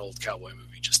from an old cowboy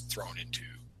movie, just thrown into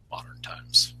modern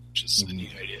times, which is a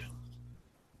neat idea.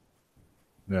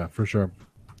 Yeah, for sure.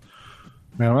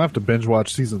 Man, I'm gonna have to binge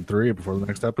watch season 3 before the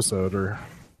next episode, or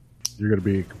you're gonna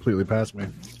be completely past me.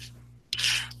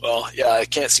 Well, yeah, I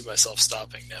can't see myself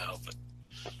stopping now, but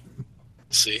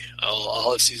see,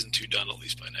 I'll have season 2 done at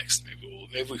least by next.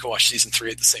 Maybe we can watch season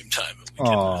 3 at the same time.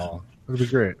 Oh, that'd be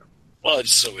great. Well,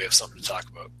 just so we have something to talk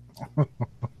about.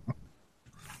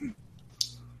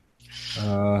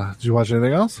 Did you watch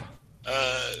anything else?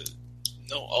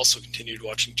 No. Also continued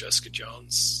watching Jessica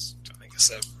Jones. I think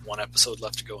I have one episode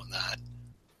left to go in that.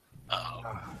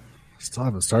 Still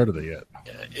haven't started it yet.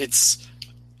 Yeah,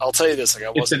 I'll tell you this.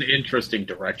 It's an interesting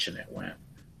direction it went.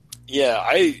 Yeah,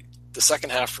 the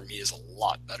second half for me is a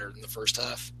lot better than the first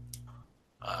half.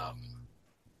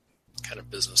 Kind of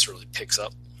business really picks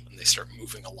up and they start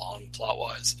moving along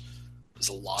plot-wise. There's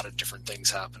a lot of different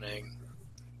things happening.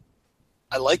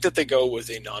 I like that they go with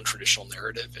a non-traditional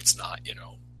narrative. It's not,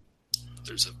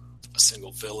 there's a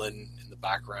single villain in the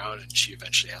background and she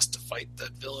eventually has to fight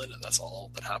that villain and that's all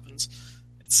that happens.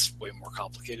 It's way more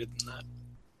complicated than that.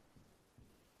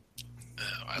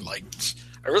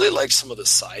 I really liked some of the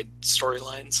side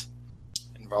storylines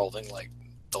involving like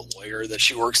the lawyer that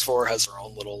she works for has her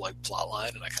own little like plot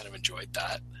line, and I kind of enjoyed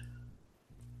that.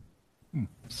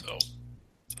 So,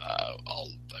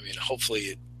 hopefully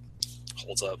it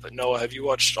holds up. But Noah, have you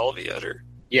watched all of it yet? Or?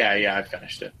 Yeah, I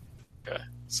finished it. Okay,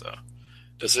 so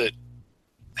does it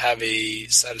have a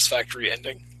satisfactory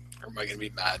ending, or am I going to be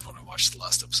mad when I watch the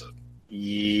last episode?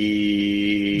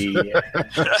 Yeah.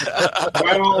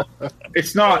 Well,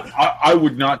 it's not. I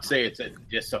would not say it's a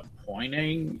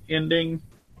disappointing ending,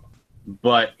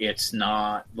 but it's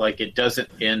not like it doesn't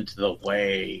end the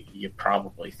way you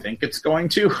probably think it's going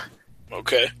to.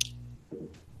 Okay.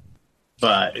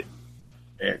 But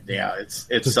it's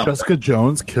Does something. Jessica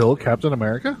Jones kill Captain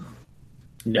America?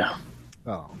 No.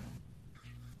 Oh.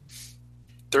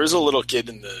 There's a little kid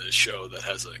in the show that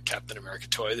has a Captain America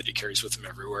toy that he carries with him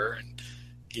everywhere, and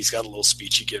he's got a little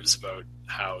speech he gives about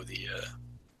how he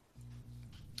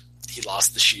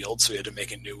lost the shield, so he had to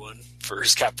make a new one for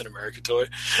his Captain America toy,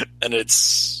 and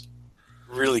it's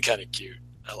really kind of cute.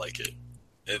 I like it.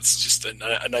 It's just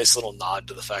a nice little nod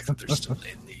to the fact that they're still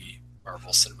in the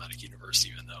Marvel Cinematic Universe,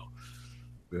 even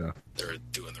though they're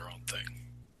doing their own thing.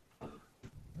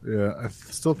 Yeah, I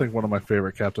still think one of my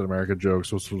favorite Captain America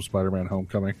jokes was from Spider-Man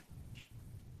Homecoming.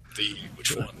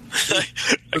 Which one? I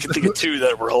can think of two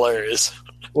that were hilarious.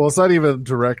 Well, it's not even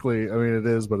directly. I mean, it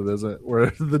is, but it isn't.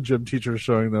 Where the gym teacher is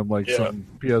showing them like some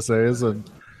PSAs, and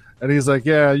And he's like,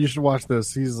 "Yeah, you should watch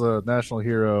this. He's a national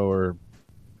hero or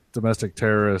domestic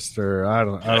terrorist or I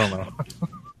don't know."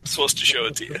 I'm supposed to show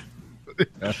it to you.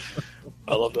 Yeah.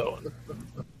 I love that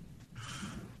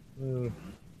one.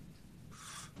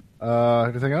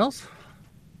 Anything else?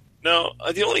 No,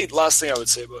 the only last thing I would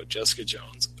say about Jessica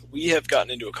Jones, we have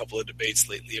gotten into a couple of debates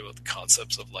lately about the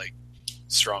concepts of like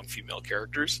strong female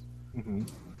characters, Mm-hmm.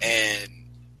 and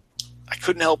I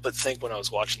couldn't help but think when I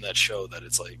was watching that show that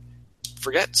it's like,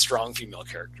 forget strong female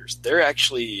characters. They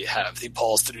actually have the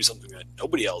balls to do something that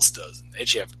nobody else does, and they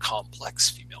actually have complex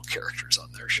female characters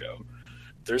on their show.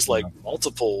 There's like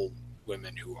multiple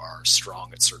women who are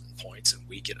strong at certain points and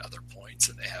weak at other points,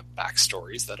 and they have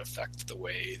backstories that affect the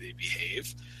way they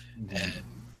behave. Mm-hmm. And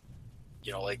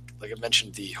you know, like I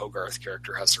mentioned, the Hogarth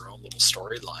character has her own little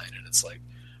storyline, and it's like,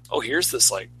 oh, here's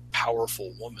this like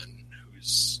powerful woman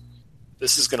who's,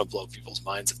 this is going to blow people's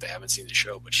minds if they haven't seen the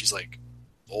show, but she's like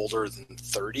older than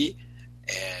 30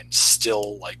 and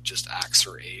still like just acts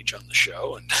her age on the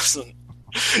show and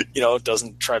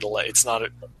doesn't try to it's not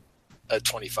a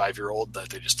 25-year-old that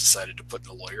they just decided to put in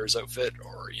a lawyer's outfit,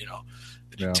 or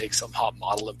they didn't take some hot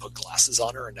model and put glasses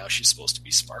on her and now she's supposed to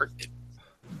be smart.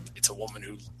 It's a woman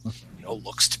who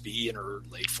looks to be in her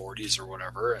late 40s or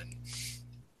whatever and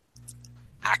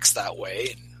acts that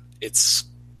way, and it's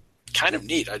kind of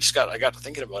neat. I got to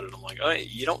thinking about it. I'm like, oh,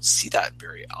 you don't see that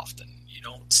very often. You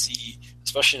don't see,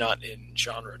 especially not in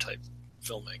genre type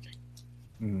filmmaking.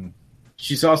 Mm.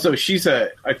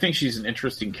 I think she's an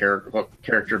interesting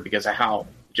character because of how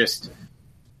just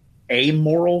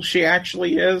amoral she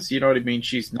actually is. You know what I mean?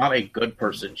 She's not a good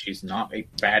person. She's not a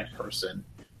bad person.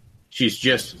 She's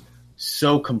just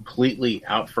so completely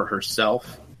out for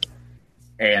herself,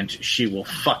 and she will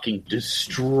fucking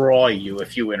destroy you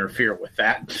if you interfere with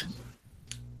that.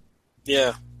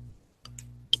 Yeah.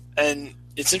 And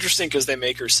it's interesting because they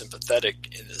make her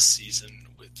sympathetic in this season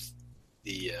with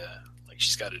the,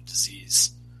 she's got a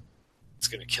disease that's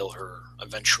going to kill her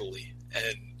eventually.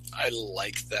 And I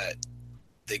like that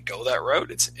they go that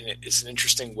route. It's an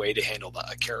interesting way to handle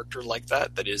a character like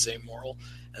that is amoral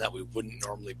and that we wouldn't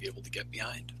normally be able to get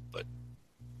behind. But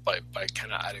by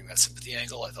kind of adding that sympathy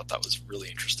angle, I thought that was really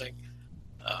interesting.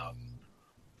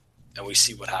 And we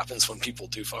see what happens when people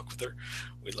do fuck with her.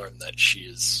 We learn that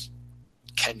she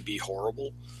can be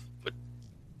horrible, but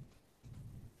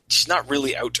she's not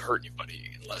really out to hurt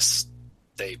anybody unless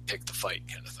they pick the fight,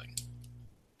 kind of thing.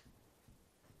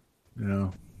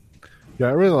 Yeah,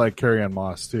 I really like Carrie Ann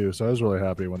Moss too, so I was really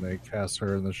happy when they cast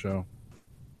her in the show.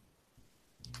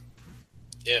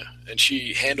 Yeah, and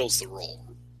she handles the role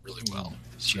really well.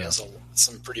 She has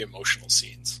some pretty emotional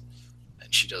scenes,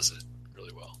 and she does it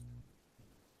really well.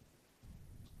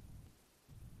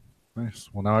 Nice.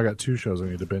 Well, now I got 2 shows I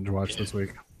need to binge watch this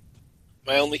week.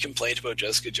 My only complaint about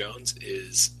Jessica Jones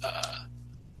is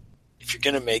if you're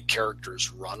going to make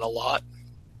characters run a lot,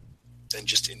 then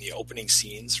just in the opening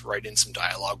scenes, write in some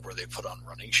dialogue where they put on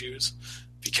running shoes,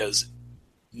 because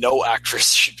no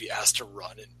actress should be asked to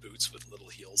run in boots with little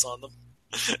heels on them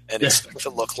and expect to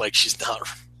look like she's not.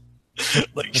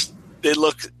 Like, they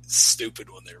look stupid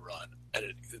when they run. And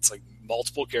it's like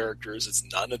multiple characters. It's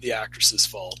none of the actress's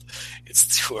fault.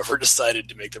 It's whoever decided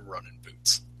to make them run in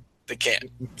boots. They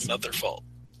can't. It's not their fault.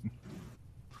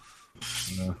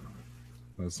 No,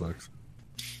 that sucks.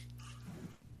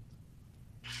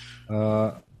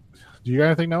 Do you got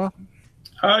anything, Noah?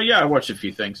 Yeah, I watched a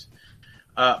few things.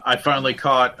 I finally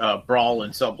caught Brawl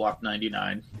in Cell Block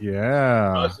 99.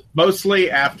 Yeah. Mostly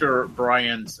after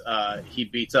Brian's he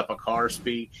beats up a car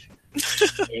speech.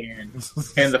 and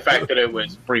the fact that it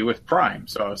was free with Prime.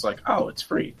 So I was like, oh, it's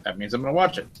free. That means I'm going to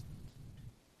watch it.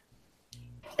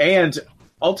 And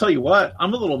I'll tell you what,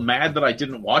 I'm a little mad that I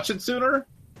didn't watch it sooner.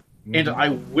 Mm-hmm. And I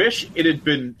wish it had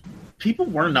been... People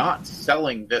were not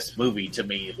selling this movie to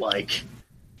me, like,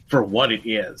 for what it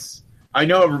is. I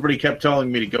know everybody kept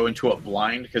telling me to go into it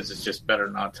blind because it's just better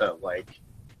not to, like,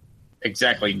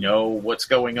 exactly know what's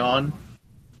going on.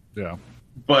 Yeah.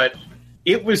 But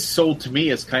it was sold to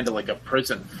me as kind of like a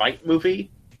prison fight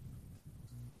movie.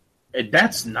 And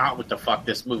that's not what the fuck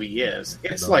this movie is.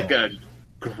 It's like a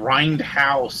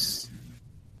grindhouse.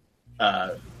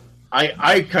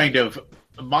 I kind of...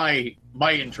 My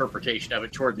interpretation of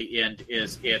it toward the end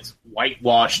is it's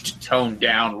whitewashed, toned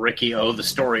down Ricky O, the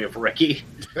story of Ricky.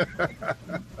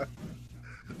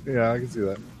 Yeah, I can see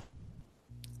that.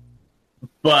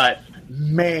 But,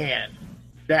 man,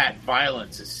 that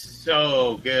violence is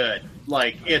so good.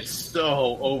 Like, it's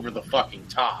so over the fucking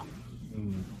top.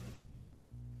 Mm.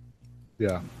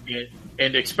 Yeah.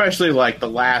 And especially, like, the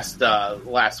last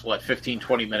 15,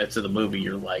 20 minutes of the movie,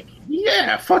 you're like,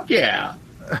 yeah, fuck yeah.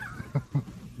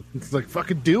 It's like,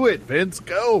 fucking do it, Vince,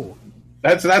 go.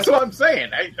 That's what I'm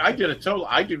saying. I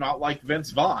do not like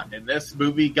Vince Vaughn, and this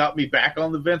movie got me back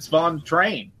on the Vince Vaughn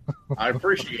train. I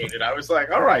appreciate it. I was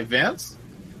like, all right, Vince,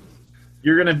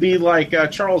 you're going to be like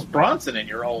Charles Bronson in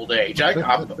your old age.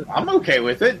 I'm okay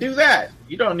with it. Do that.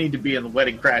 You don't need to be in the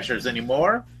Wedding Crashers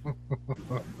anymore.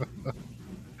 You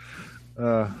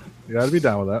got to be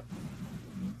down with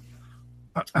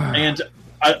that. And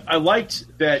I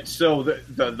liked that. So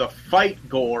the fight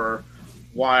gore,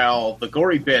 while the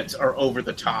gory bits are over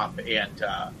the top and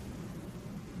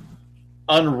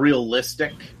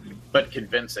unrealistic, but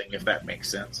convincing, if that makes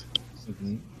sense.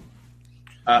 Mm-hmm.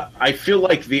 I feel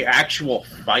like the actual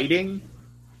fighting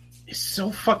is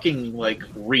so fucking like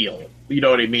real. You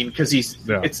know what I mean? Because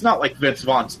it's not like Vince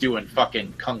Vaughn's doing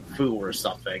fucking kung fu or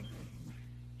something.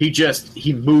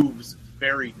 He moves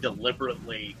very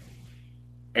deliberately,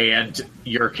 and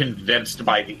you're convinced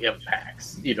by the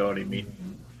impacts. You know what I mean?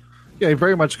 Yeah, he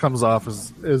very much comes off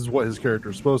as what his character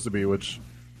is supposed to be, which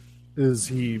is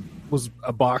he was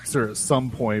a boxer at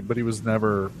some point, but he was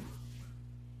never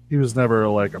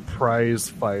like a prize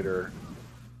fighter.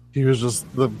 He was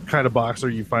just the kind of boxer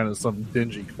you find at some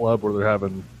dingy club where they're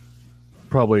having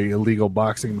probably illegal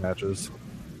boxing matches.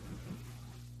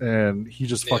 And he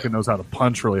just fucking knows how to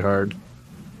punch really hard.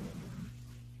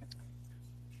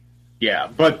 Yeah,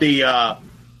 but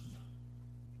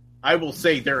I will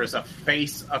say there is a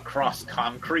face across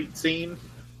concrete scene.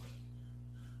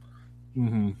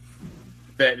 Mm-hmm.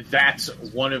 That's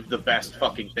one of the best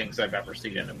fucking things I've ever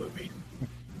seen in a movie.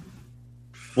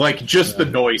 Like, just the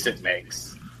noise it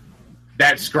makes.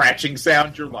 That scratching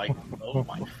sound, you're like, oh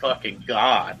my fucking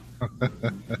god.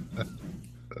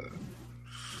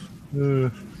 Yeah.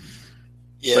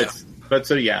 But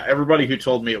so yeah, everybody who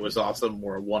told me it was awesome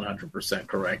were 100%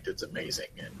 correct. It's amazing,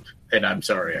 and I'm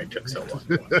sorry I took so long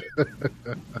to watch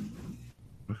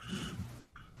it.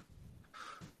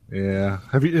 Yeah.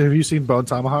 Have you seen Bone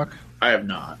Tomahawk? I have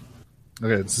not.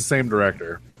 Okay, it's the same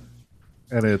director,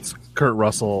 and it's Kurt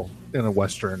Russell in a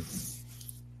Western.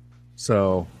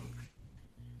 So,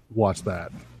 watch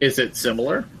that. Is it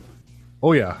similar?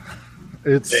 Oh yeah,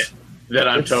 Then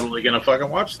I'm totally gonna fucking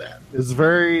watch that. It's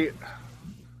very.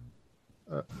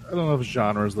 I don't know if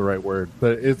genre is the right word,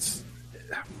 but it's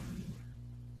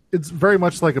very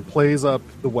much like it plays up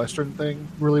the Western thing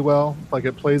really well. Like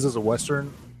it plays as a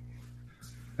Western,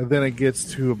 and then it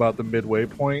gets to about the midway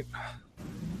point,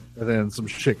 and then some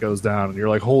shit goes down, and you're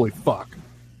like, "Holy fuck!"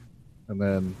 And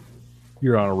then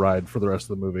you're on a ride for the rest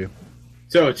of the movie.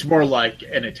 So it's more like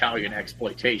an Italian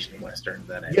exploitation Western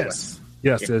than a yes.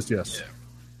 Western.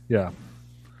 Yeah.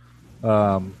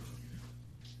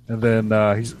 And then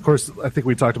he's, of course, I think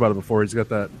we talked about it before. He's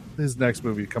got his next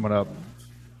movie coming up,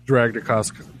 Dragged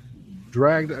Across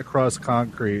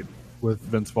Concrete with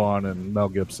Vince Vaughn and Mel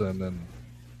Gibson. And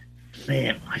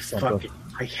man,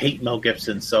 I hate Mel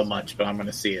Gibson so much, but I'm going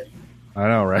to see it. I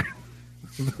know, right?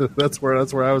 that's where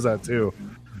I was at too.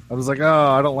 I was like, oh,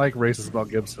 I don't like racist Mel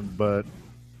Gibson, but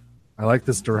I like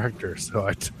this director, so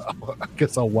I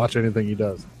guess I'll watch anything he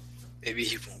does. Maybe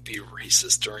he won't be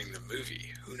racist during the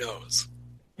movie. Who knows?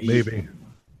 Maybe.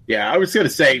 Yeah, I was going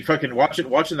to say, fucking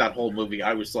watching that whole movie,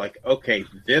 I was like, okay,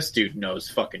 this dude knows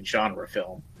fucking genre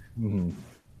film. Mm-hmm.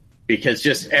 Because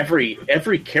just every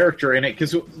character in it,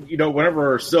 because, you know,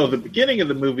 the beginning of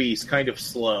the movie is kind of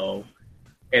slow,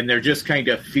 and they're just kind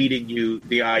of feeding you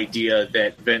the idea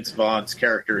that Vince Vaughn's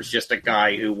character is just a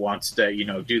guy who wants to, you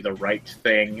know, do the right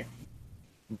thing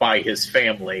by his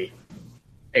family,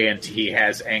 and he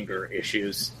has anger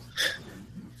issues.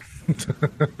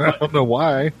 I don't know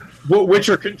why. Which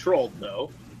are controlled,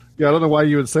 though. Yeah, I don't know why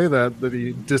you would say that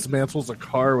he dismantles a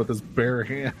car with his bare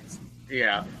hands.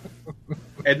 Yeah.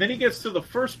 And then he gets to the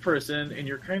first person, and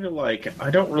you're kind of like, I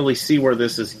don't really see where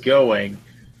this is going.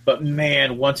 But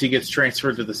man, once he gets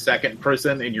transferred to the second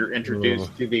person, and you're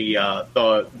introduced to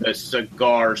the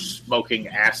cigar-smoking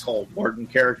asshole warden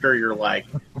character, you're like,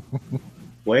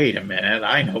 wait a minute,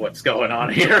 I know what's going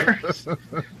on here.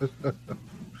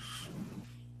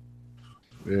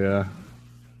 Yeah.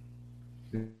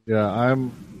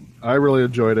 I really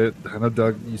enjoyed it. I know,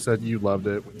 Doug, you said you loved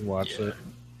it when you watched it.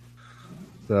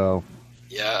 So.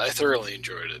 Yeah, I thoroughly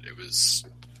enjoyed it. It was,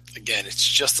 again, it's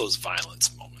just those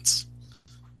violence moments.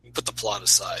 You put the plot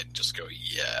aside and just go,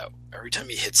 yeah, every time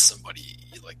he hits somebody,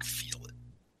 you, like, feel it.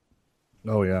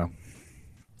 Oh, yeah.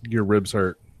 Your ribs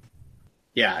hurt.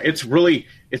 Yeah, it's really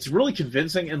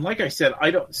convincing. And like I said,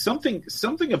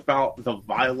 something about the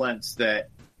violence that,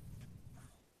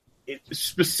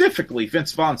 specifically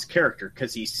Vince Vaughn's character,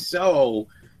 because he's so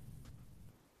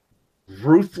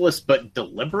ruthless but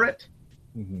deliberate.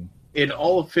 Mm-hmm. in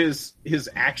all of his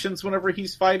actions whenever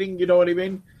he's fighting. You know what I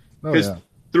mean? Oh, Because yeah.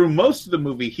 through most of the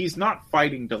movie, he's not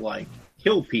fighting to like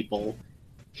kill people.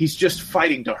 He's just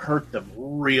fighting to hurt them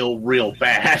real, real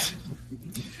bad.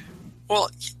 Well,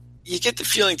 you get the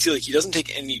feeling too, like he doesn't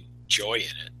take any joy in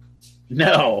it.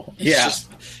 No, It's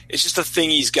just a thing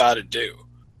he's got to do.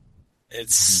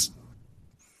 It's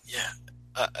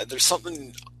there's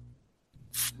something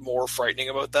more frightening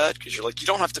about that, because you're like, you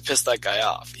don't have to piss that guy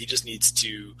off. He just needs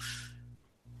to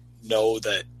know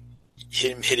that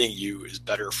him hitting you is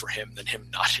better for him than him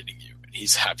not hitting you, and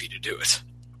he's happy to do it.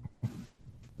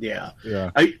 Yeah.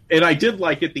 Yeah. I did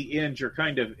like at the end, you're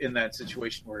kind of in that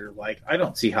situation where you're like, I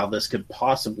don't see how this could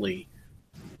possibly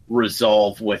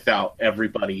resolve without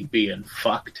everybody being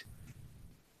fucked.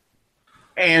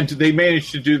 And they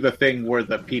managed to do the thing where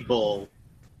the people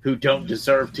who don't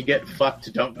deserve to get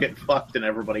fucked don't get fucked, and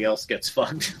everybody else gets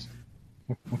fucked.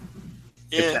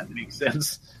 If that makes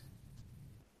sense.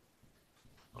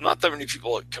 Not that many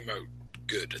people that come out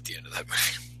good at the end of that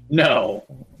movie. No.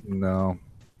 No.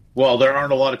 Well, there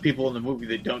aren't a lot of people in the movie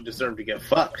that don't deserve to get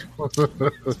fucked.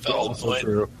 That's also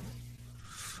true.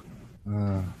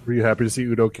 Were you happy to see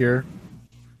Udo Kier?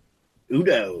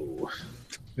 Udo.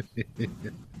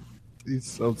 He's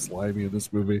so slimy in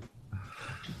this movie.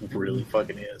 It really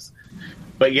fucking is.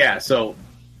 But yeah, so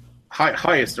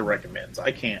highest of recommends.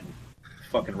 I can't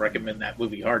fucking recommend that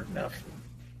movie hard enough.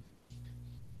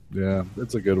 Yeah,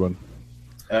 it's a good one.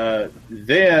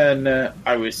 Then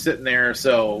I was sitting there,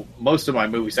 so most of my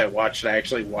movies I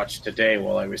actually watched today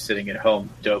while I was sitting at home,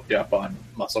 doped up on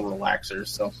muscle relaxers.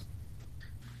 So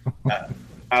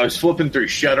I was flipping through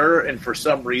Shudder, and for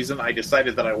some reason I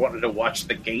decided that I wanted to watch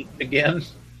The Gate again.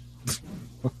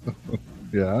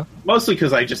 Yeah. Mostly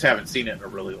because I just haven't seen it in a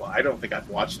really long. I don't think I've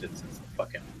watched it since the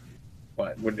fucking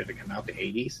when did it come out? The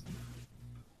 80s.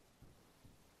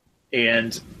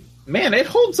 And man, it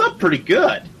holds up pretty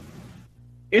good.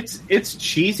 It's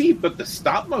cheesy, but the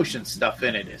stop motion stuff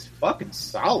in it is fucking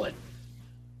solid.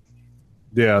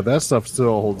 Yeah, that stuff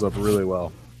still holds up really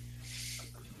well.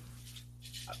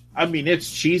 I mean, it's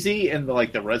cheesy, and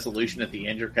the resolution at the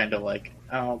end, you're kind of like,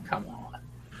 oh, come on.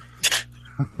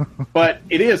 But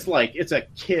it is it's a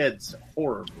kid's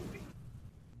horror movie.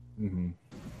 Mm-hmm.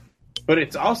 But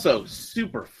it's also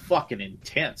super fucking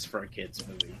intense for a kid's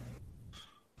movie.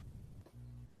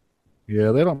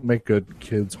 Yeah, they don't make good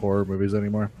kids' horror movies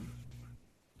anymore.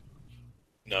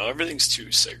 No, everything's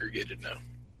too segregated now.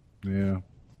 Yeah.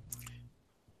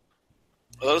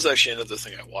 Well, that was actually another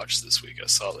thing I watched this week. I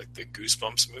saw the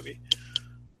Goosebumps movie.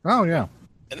 Oh, yeah.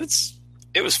 And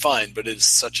it was fine, but it's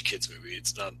such a kid's movie.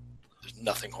 There's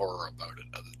nothing horror about it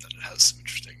other than it has some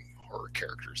interesting horror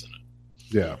characters in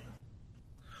it. Yeah.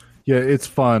 Yeah, it's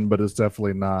fun, but it's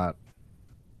definitely not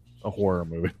a horror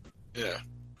movie. Yeah.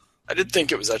 I did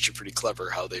think it was actually pretty clever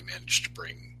how they managed to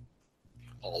bring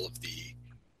all of the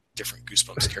different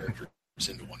Goosebumps characters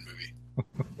into one movie.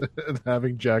 And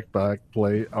having Jack Black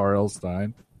play R.L.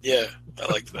 Stine. Yeah,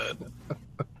 I liked that.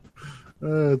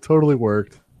 It totally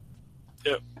worked.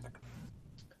 Yep.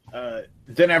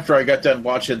 Then after I got done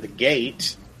watching The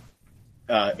Gate,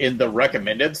 in the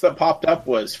recommendeds that popped up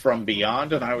was From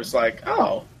Beyond, and I was like,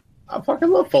 oh, I fucking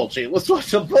love Fulci. Let's watch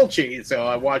some Fulci. So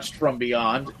I watched From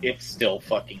Beyond. It's still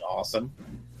fucking awesome.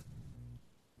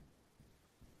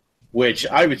 Which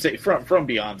I would say From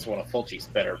Beyond's one of Fulci's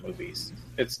better movies.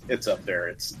 It's up there.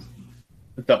 It's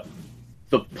the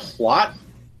plot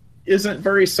isn't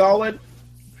very solid,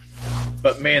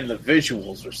 but man, the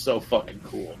visuals are so fucking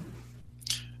cool.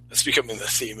 That's becoming the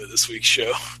theme of this week's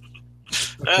show.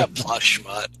 Plot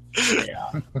schmutt.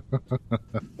 Yeah.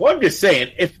 Well, I'm just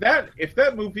saying, if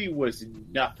that movie was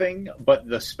nothing but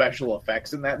the special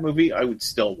effects in that movie, I would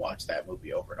still watch that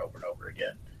movie over and over and over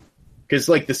again. Because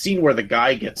the scene where the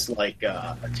guy gets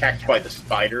attacked by the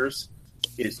spiders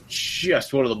is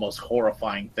just one of the most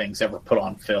horrifying things ever put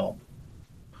on film.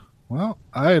 Well,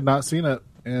 I had not seen it,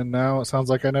 and now it sounds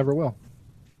like I never will.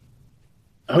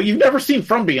 Oh, you've never seen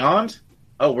From Beyond?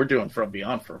 Oh, we're doing From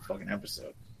Beyond for a fucking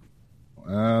episode.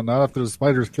 Not after the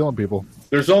spiders killing people.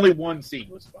 There's only one scene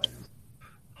with spiders.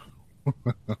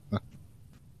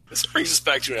 This brings us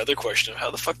back to another question of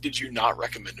how the fuck did you not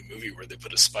recommend a movie where they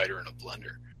put a spider in a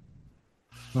blender?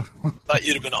 Thought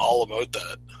you'd have been all about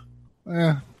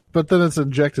that. But then it's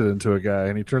injected into a guy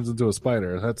and he turns into a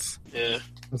spider. That's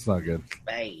not good.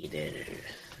 Spider.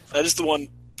 That is the one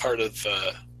part of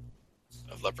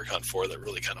Leprechaun 4 that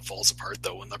really kind of falls apart,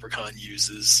 though, when Leprechaun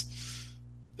uses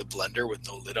the blender with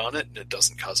no lid on it and it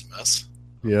doesn't cause a mess.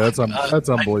 Yeah, that's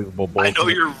unbelievable bullshit. I know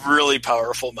you're really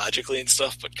powerful magically and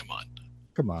stuff, but come on.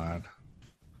 Come on.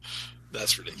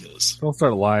 That's ridiculous. Don't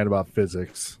start lying about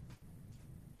physics.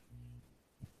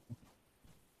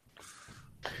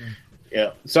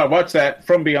 Yeah, so I watched that.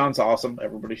 From Beyond's awesome.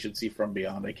 Everybody should see From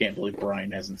Beyond. I can't believe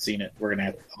Brian hasn't seen it.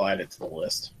 I'll add it to the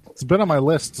list. It's been on my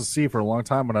list to see for a long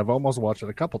time, and I've almost watched it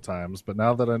a couple times. But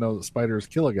now that I know that spiders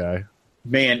kill a guy,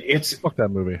 man, fuck that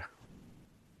movie.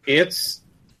 It's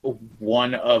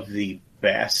one of the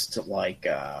best. Like,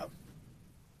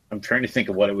 I'm trying to think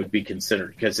of what it would be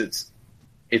considered, because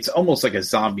it's almost like a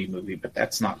zombie movie, but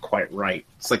that's not quite right.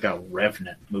 It's like a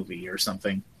Revenant movie or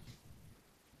something.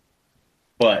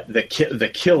 But the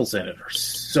kills in it are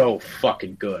so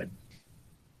fucking good.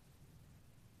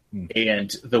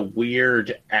 And the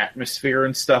weird atmosphere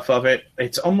and stuff of it,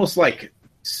 it's almost like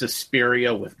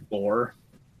Suspiria with gore.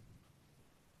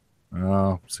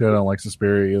 Oh, see, I don't like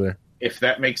Suspiria either. If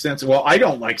that makes sense. Well, I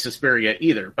don't like Suspiria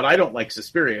either, but I don't like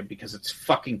Suspiria because it's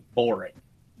fucking boring.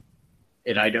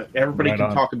 And everybody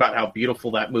can talk about how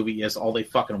beautiful that movie is all they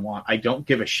fucking want. I don't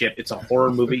give a shit. It's a horror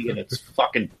movie and it's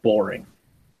fucking boring.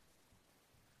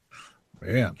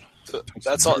 Man, so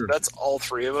that's all. That's all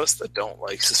three of us that don't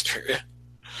like Suspiria.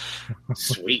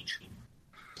 Sweet.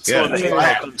 So when the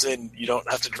email comes in, you don't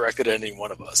have to direct it at any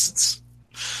one of us.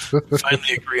 It's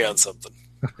finally agree on something.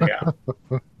 Yeah,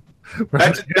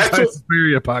 that's what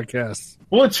Suspiria podcast.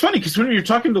 Well, it's funny because when you're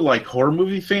talking to like horror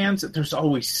movie fans, there's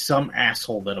always some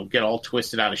asshole that'll get all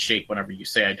twisted out of shape whenever you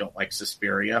say I don't like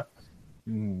Suspiria.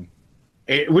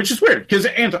 Which is weird, because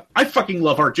I fucking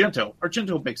love Argento.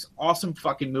 Argento makes awesome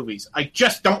fucking movies. I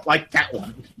just don't like that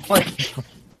one. Like,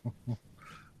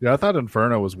 yeah, I thought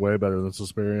Inferno was way better than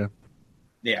Suspiria.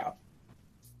 Yeah.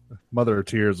 Mother of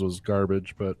Tears was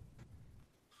garbage, but...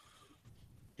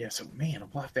 Yeah, so, man,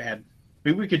 we'll have to add...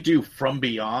 Maybe we could do From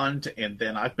Beyond, and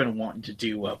then I've been wanting to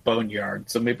do Boneyard,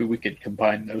 so maybe we could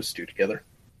combine those two together.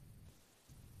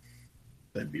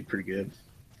 That'd be pretty good.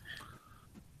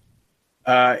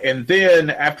 And then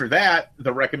after that,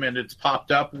 the recommendeds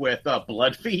popped up with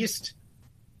Blood Feast.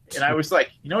 And I was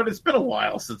like, you know what? It's been a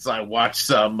while since I watched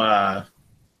some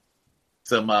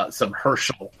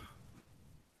Herschel.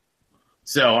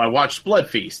 So I watched Blood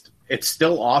Feast. It's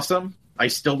still awesome. I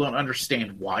still don't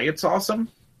understand why it's awesome.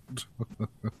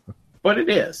 But it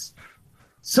is.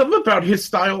 Something about his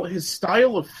style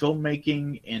of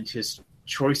filmmaking and his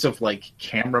choice of like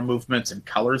camera movements and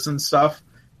colors and stuff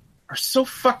are so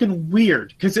fucking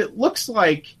weird, because it looks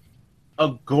like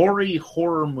a gory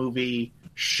horror movie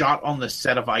shot on the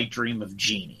set of I Dream of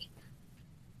Jeannie.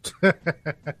 I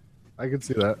can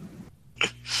see that.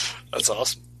 That's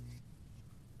awesome.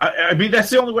 I mean, that's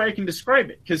the only way I can describe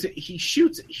it, because he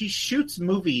shoots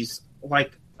movies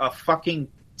like a fucking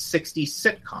 60s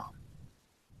sitcom.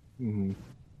 Mm-hmm.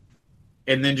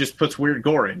 And then just puts weird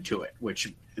gore into it,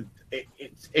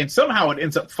 and somehow it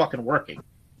ends up fucking working.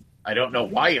 I don't know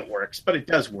why it works, but it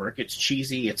does work. It's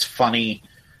cheesy. It's funny.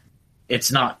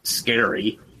 It's not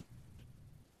scary.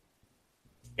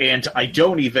 And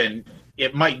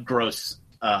it might gross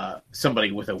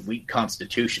somebody with a weak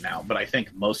constitution out, but I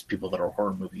think most people that are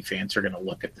horror movie fans are going to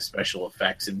look at the special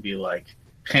effects and be like,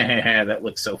 that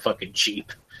looks so fucking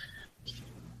cheap.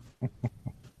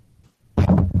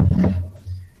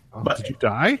 But, did you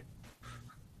die?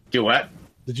 Do what?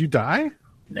 Did you die?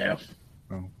 No.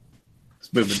 Oh.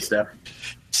 It's moving stuff.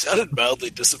 Sounded mildly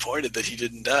disappointed that he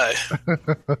didn't die.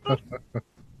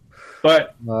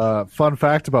 But fun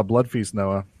fact about Blood Feast,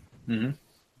 Noah. Mm-hmm.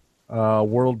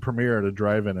 World premiere at a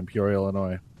drive-in in Peoria,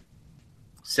 Illinois.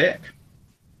 Sick.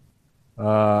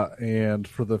 And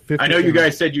for the 50th... I know you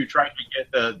guys said you tried to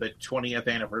get the 20th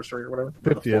anniversary or whatever.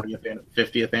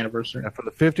 50th anniversary. Yeah, for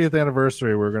the 50th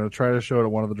anniversary, we're going to try to show it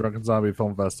at one of the Drunken Zombie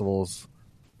film festivals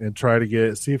and try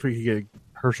to see if we can get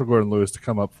Herschel Gordon Lewis to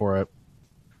come up for it.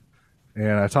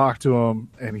 And I talked to him,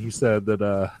 and he said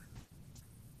that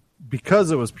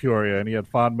because it was Peoria and he had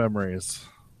fond memories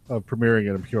of premiering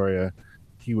it in Peoria,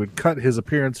 he would cut his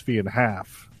appearance fee in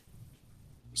half.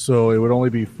 So it would only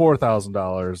be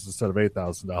 $4,000 instead of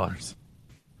 $8,000.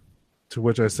 To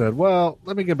which I said, well,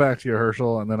 let me get back to you,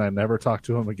 Herschel. And then I never talked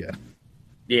to him again.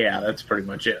 Yeah, that's pretty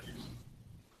much it.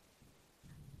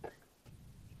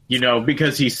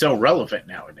 Because he's so relevant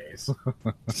nowadays.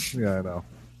 Yeah, I know.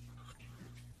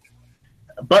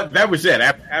 But that was it.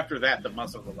 After that, the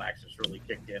muscle relaxers really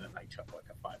kicked in, and I took like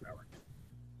a 5-hour.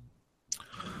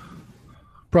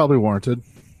 Probably warranted.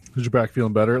 Is your back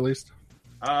feeling better at least?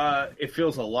 It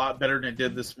feels a lot better than it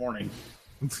did this morning.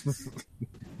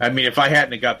 I mean, if I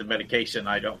hadn't got the medication,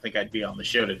 I don't think I'd be on the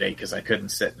show today, because I couldn't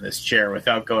sit in this chair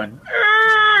without going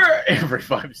every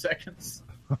 5 seconds.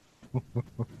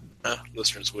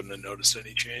 Listeners wouldn't have noticed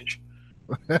any change.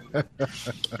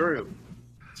 True.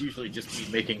 It's usually just me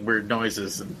making weird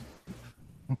noises.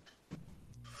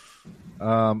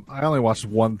 I only watched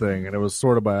one thing, and it was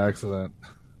sort of by accident.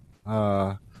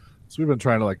 So we've been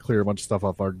trying to like clear a bunch of stuff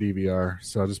off our DVR.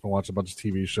 So I've just been watching a bunch of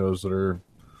TV shows that are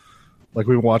like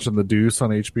we've been watching The Deuce on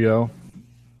HBO,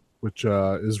 which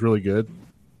is really good.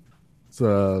 It's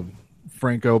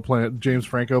James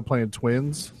Franco playing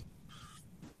twins,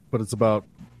 but it's about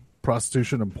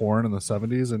prostitution and porn in the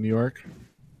 70s in New York.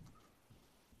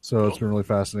 So it's been really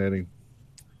fascinating.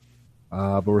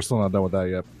 But we're still not done with that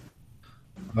yet.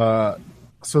 So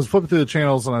I was flipping through the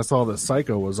channels and I saw that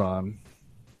Psycho was on.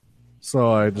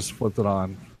 So I just flipped it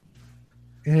on.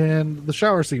 And the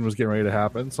shower scene was getting ready to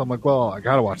happen. So I'm like, well, I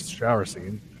got to watch the shower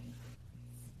scene.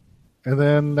 And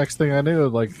then next thing I knew,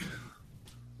 like,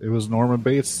 it was Norman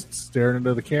Bates staring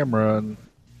into the camera and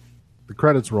the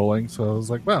credits rolling. So I was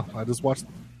like, well, I just watched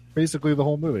basically the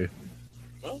whole movie.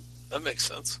 Well, that makes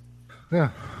sense.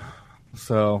 Yeah.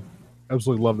 So,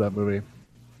 absolutely love that movie.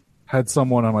 Had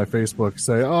someone on my Facebook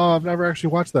say, oh, I've never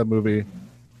actually watched that movie.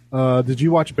 Did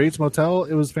you watch Bates Motel?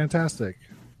 It was fantastic.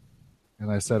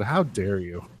 And I said, how dare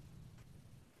you?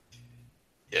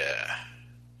 Yeah.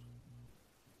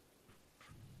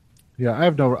 Yeah, I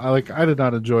did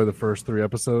not enjoy the first 3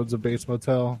 episodes of Bates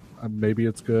Motel. Maybe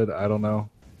it's good. I don't know.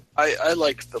 I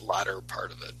liked the latter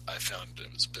part of it. I found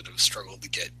it was a bit of a struggle to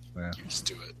get used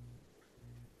to it.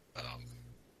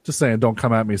 Just saying, don't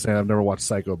come at me saying I've never watched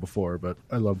Psycho before, but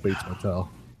I love Bates Motel.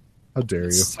 How dare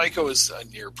you? Psycho is a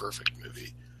near perfect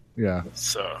movie. Yeah.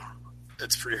 So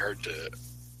it's pretty hard to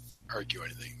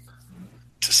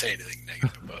say anything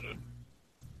negative about it.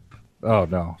 Oh,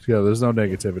 no. Yeah, there's no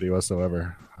negativity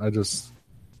whatsoever. I just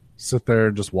sit there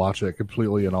and just watch it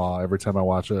completely in awe every time I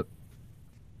watch it.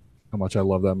 How much I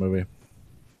love that movie.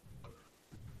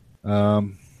 So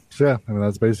yeah, I mean,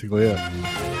 that's basically it.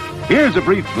 Here's a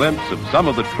brief glimpse of some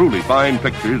of the truly fine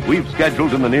pictures we've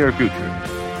scheduled in the near future.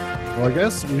 Well, I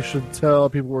guess we should tell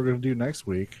people what we're going to do next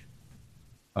week,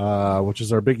 which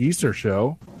is our big Easter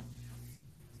show.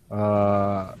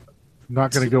 Not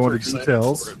going to go into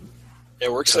details. Yeah,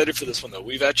 we're excited for this one, though.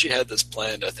 We've actually had this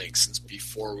planned, I think, since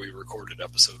before we recorded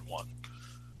episode 1.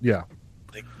 Yeah.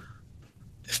 I think,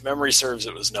 if memory serves,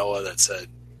 it was Noah that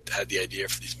had the idea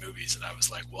for these movies, and I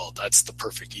was like, well, that's the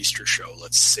perfect Easter show.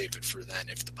 Let's save it for then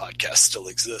if the podcast still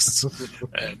exists.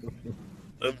 And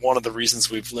one of the reasons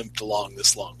we've limped along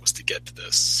this long was to get to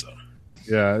this. So.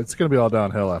 Yeah, it's going to be all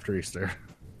downhill after Easter.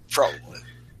 Probably.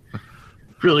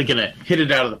 Really going to hit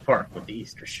it out of the park with the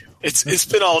Easter show. It's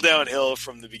been all downhill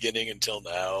from the beginning until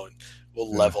now, and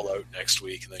we'll level out next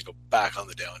week and then go back on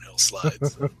the downhill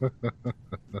slides.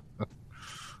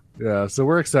 Yeah, so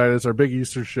we're excited. It's our big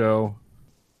Easter show.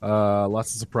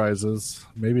 Lots of surprises,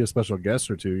 maybe a special guest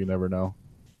or two. You never know.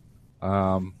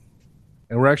 And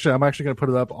I'm actually going to put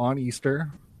it up on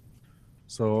Easter.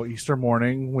 So Easter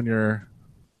morning, when you're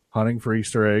hunting for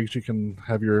Easter eggs, you can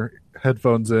have your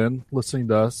headphones in, listening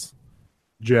to us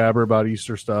jabber about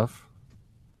Easter stuff.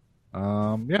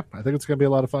 Yeah, I think it's going to be a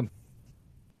lot of fun.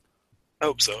 I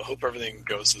hope so. I hope everything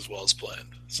goes as well as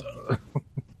planned. So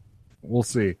we'll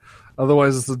see.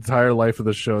 Otherwise, this entire life of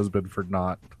the show has been for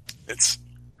naught.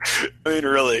 I mean,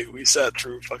 really, we sat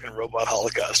through fucking Robot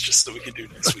Holocaust just so we could do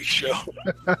next week's show.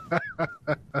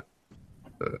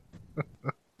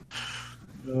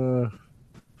 So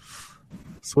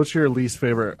what's your least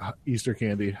favorite Easter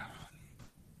candy?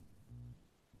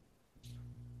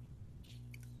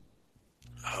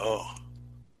 Oh.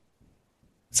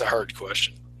 It's a hard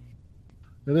question.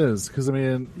 It is, because, I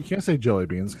mean, you can't say jelly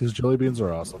beans, because jelly beans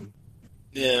are awesome.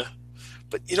 Yeah.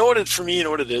 But you know what for me, you know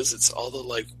what it is? It's all the,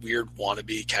 like, weird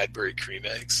wannabe Cadbury cream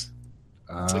eggs.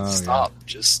 It's like, stop. Yeah.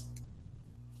 Just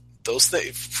those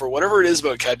things. For whatever it is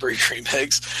about Cadbury cream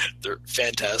eggs, they're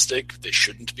fantastic. They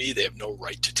shouldn't be. They have no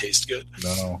right to taste good.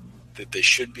 No. They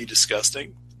should be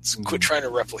disgusting. Quit trying to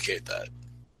replicate that.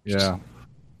 Yeah.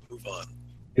 Move on.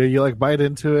 Yeah, you like bite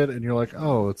into it and you're like,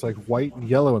 oh, it's like white and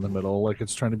yellow in the middle, like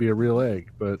it's trying to be a real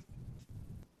egg, but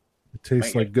it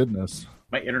tastes like goodness.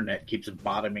 My internet keeps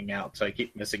bottoming out, so I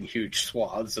keep missing huge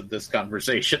swaths of this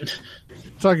conversation.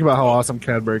 Talking about how awesome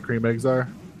Cadbury cream eggs are.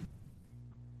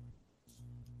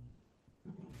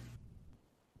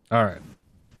 All right.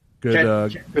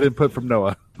 Good input from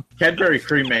Noah. Cadbury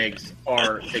cream eggs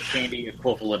are the candy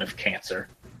equivalent of cancer.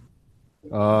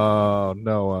 Oh,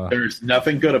 Noah. There's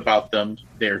nothing good about them.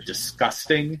 They're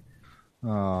disgusting.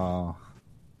 Oh.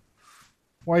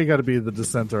 Why you got to be the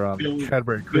dissenter on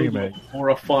Cadbury cream egg?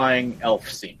 Horrifying elf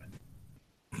semen.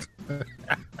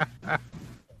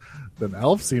 Then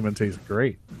elf semen tastes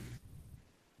great.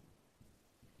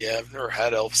 Yeah, I've never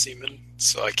had elf semen,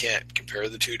 so I can't compare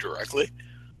the two directly.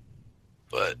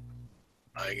 But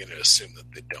I'm going to assume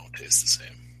that they don't taste the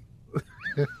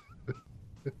same.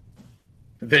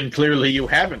 Then clearly you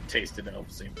haven't tasted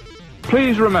elf semen.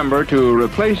 Please remember to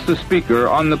replace the speaker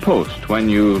on the post when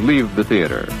you leave the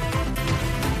theater.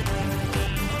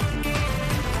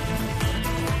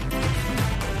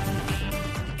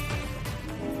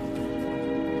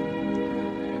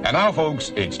 And now,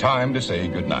 folks, it's time to say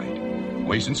goodnight.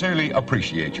 We sincerely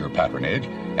appreciate your patronage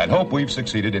and hope we've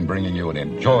succeeded in bringing you an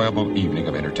enjoyable evening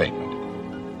of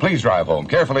entertainment. Please drive home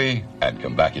carefully and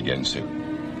come back again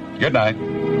soon. Good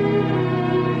night.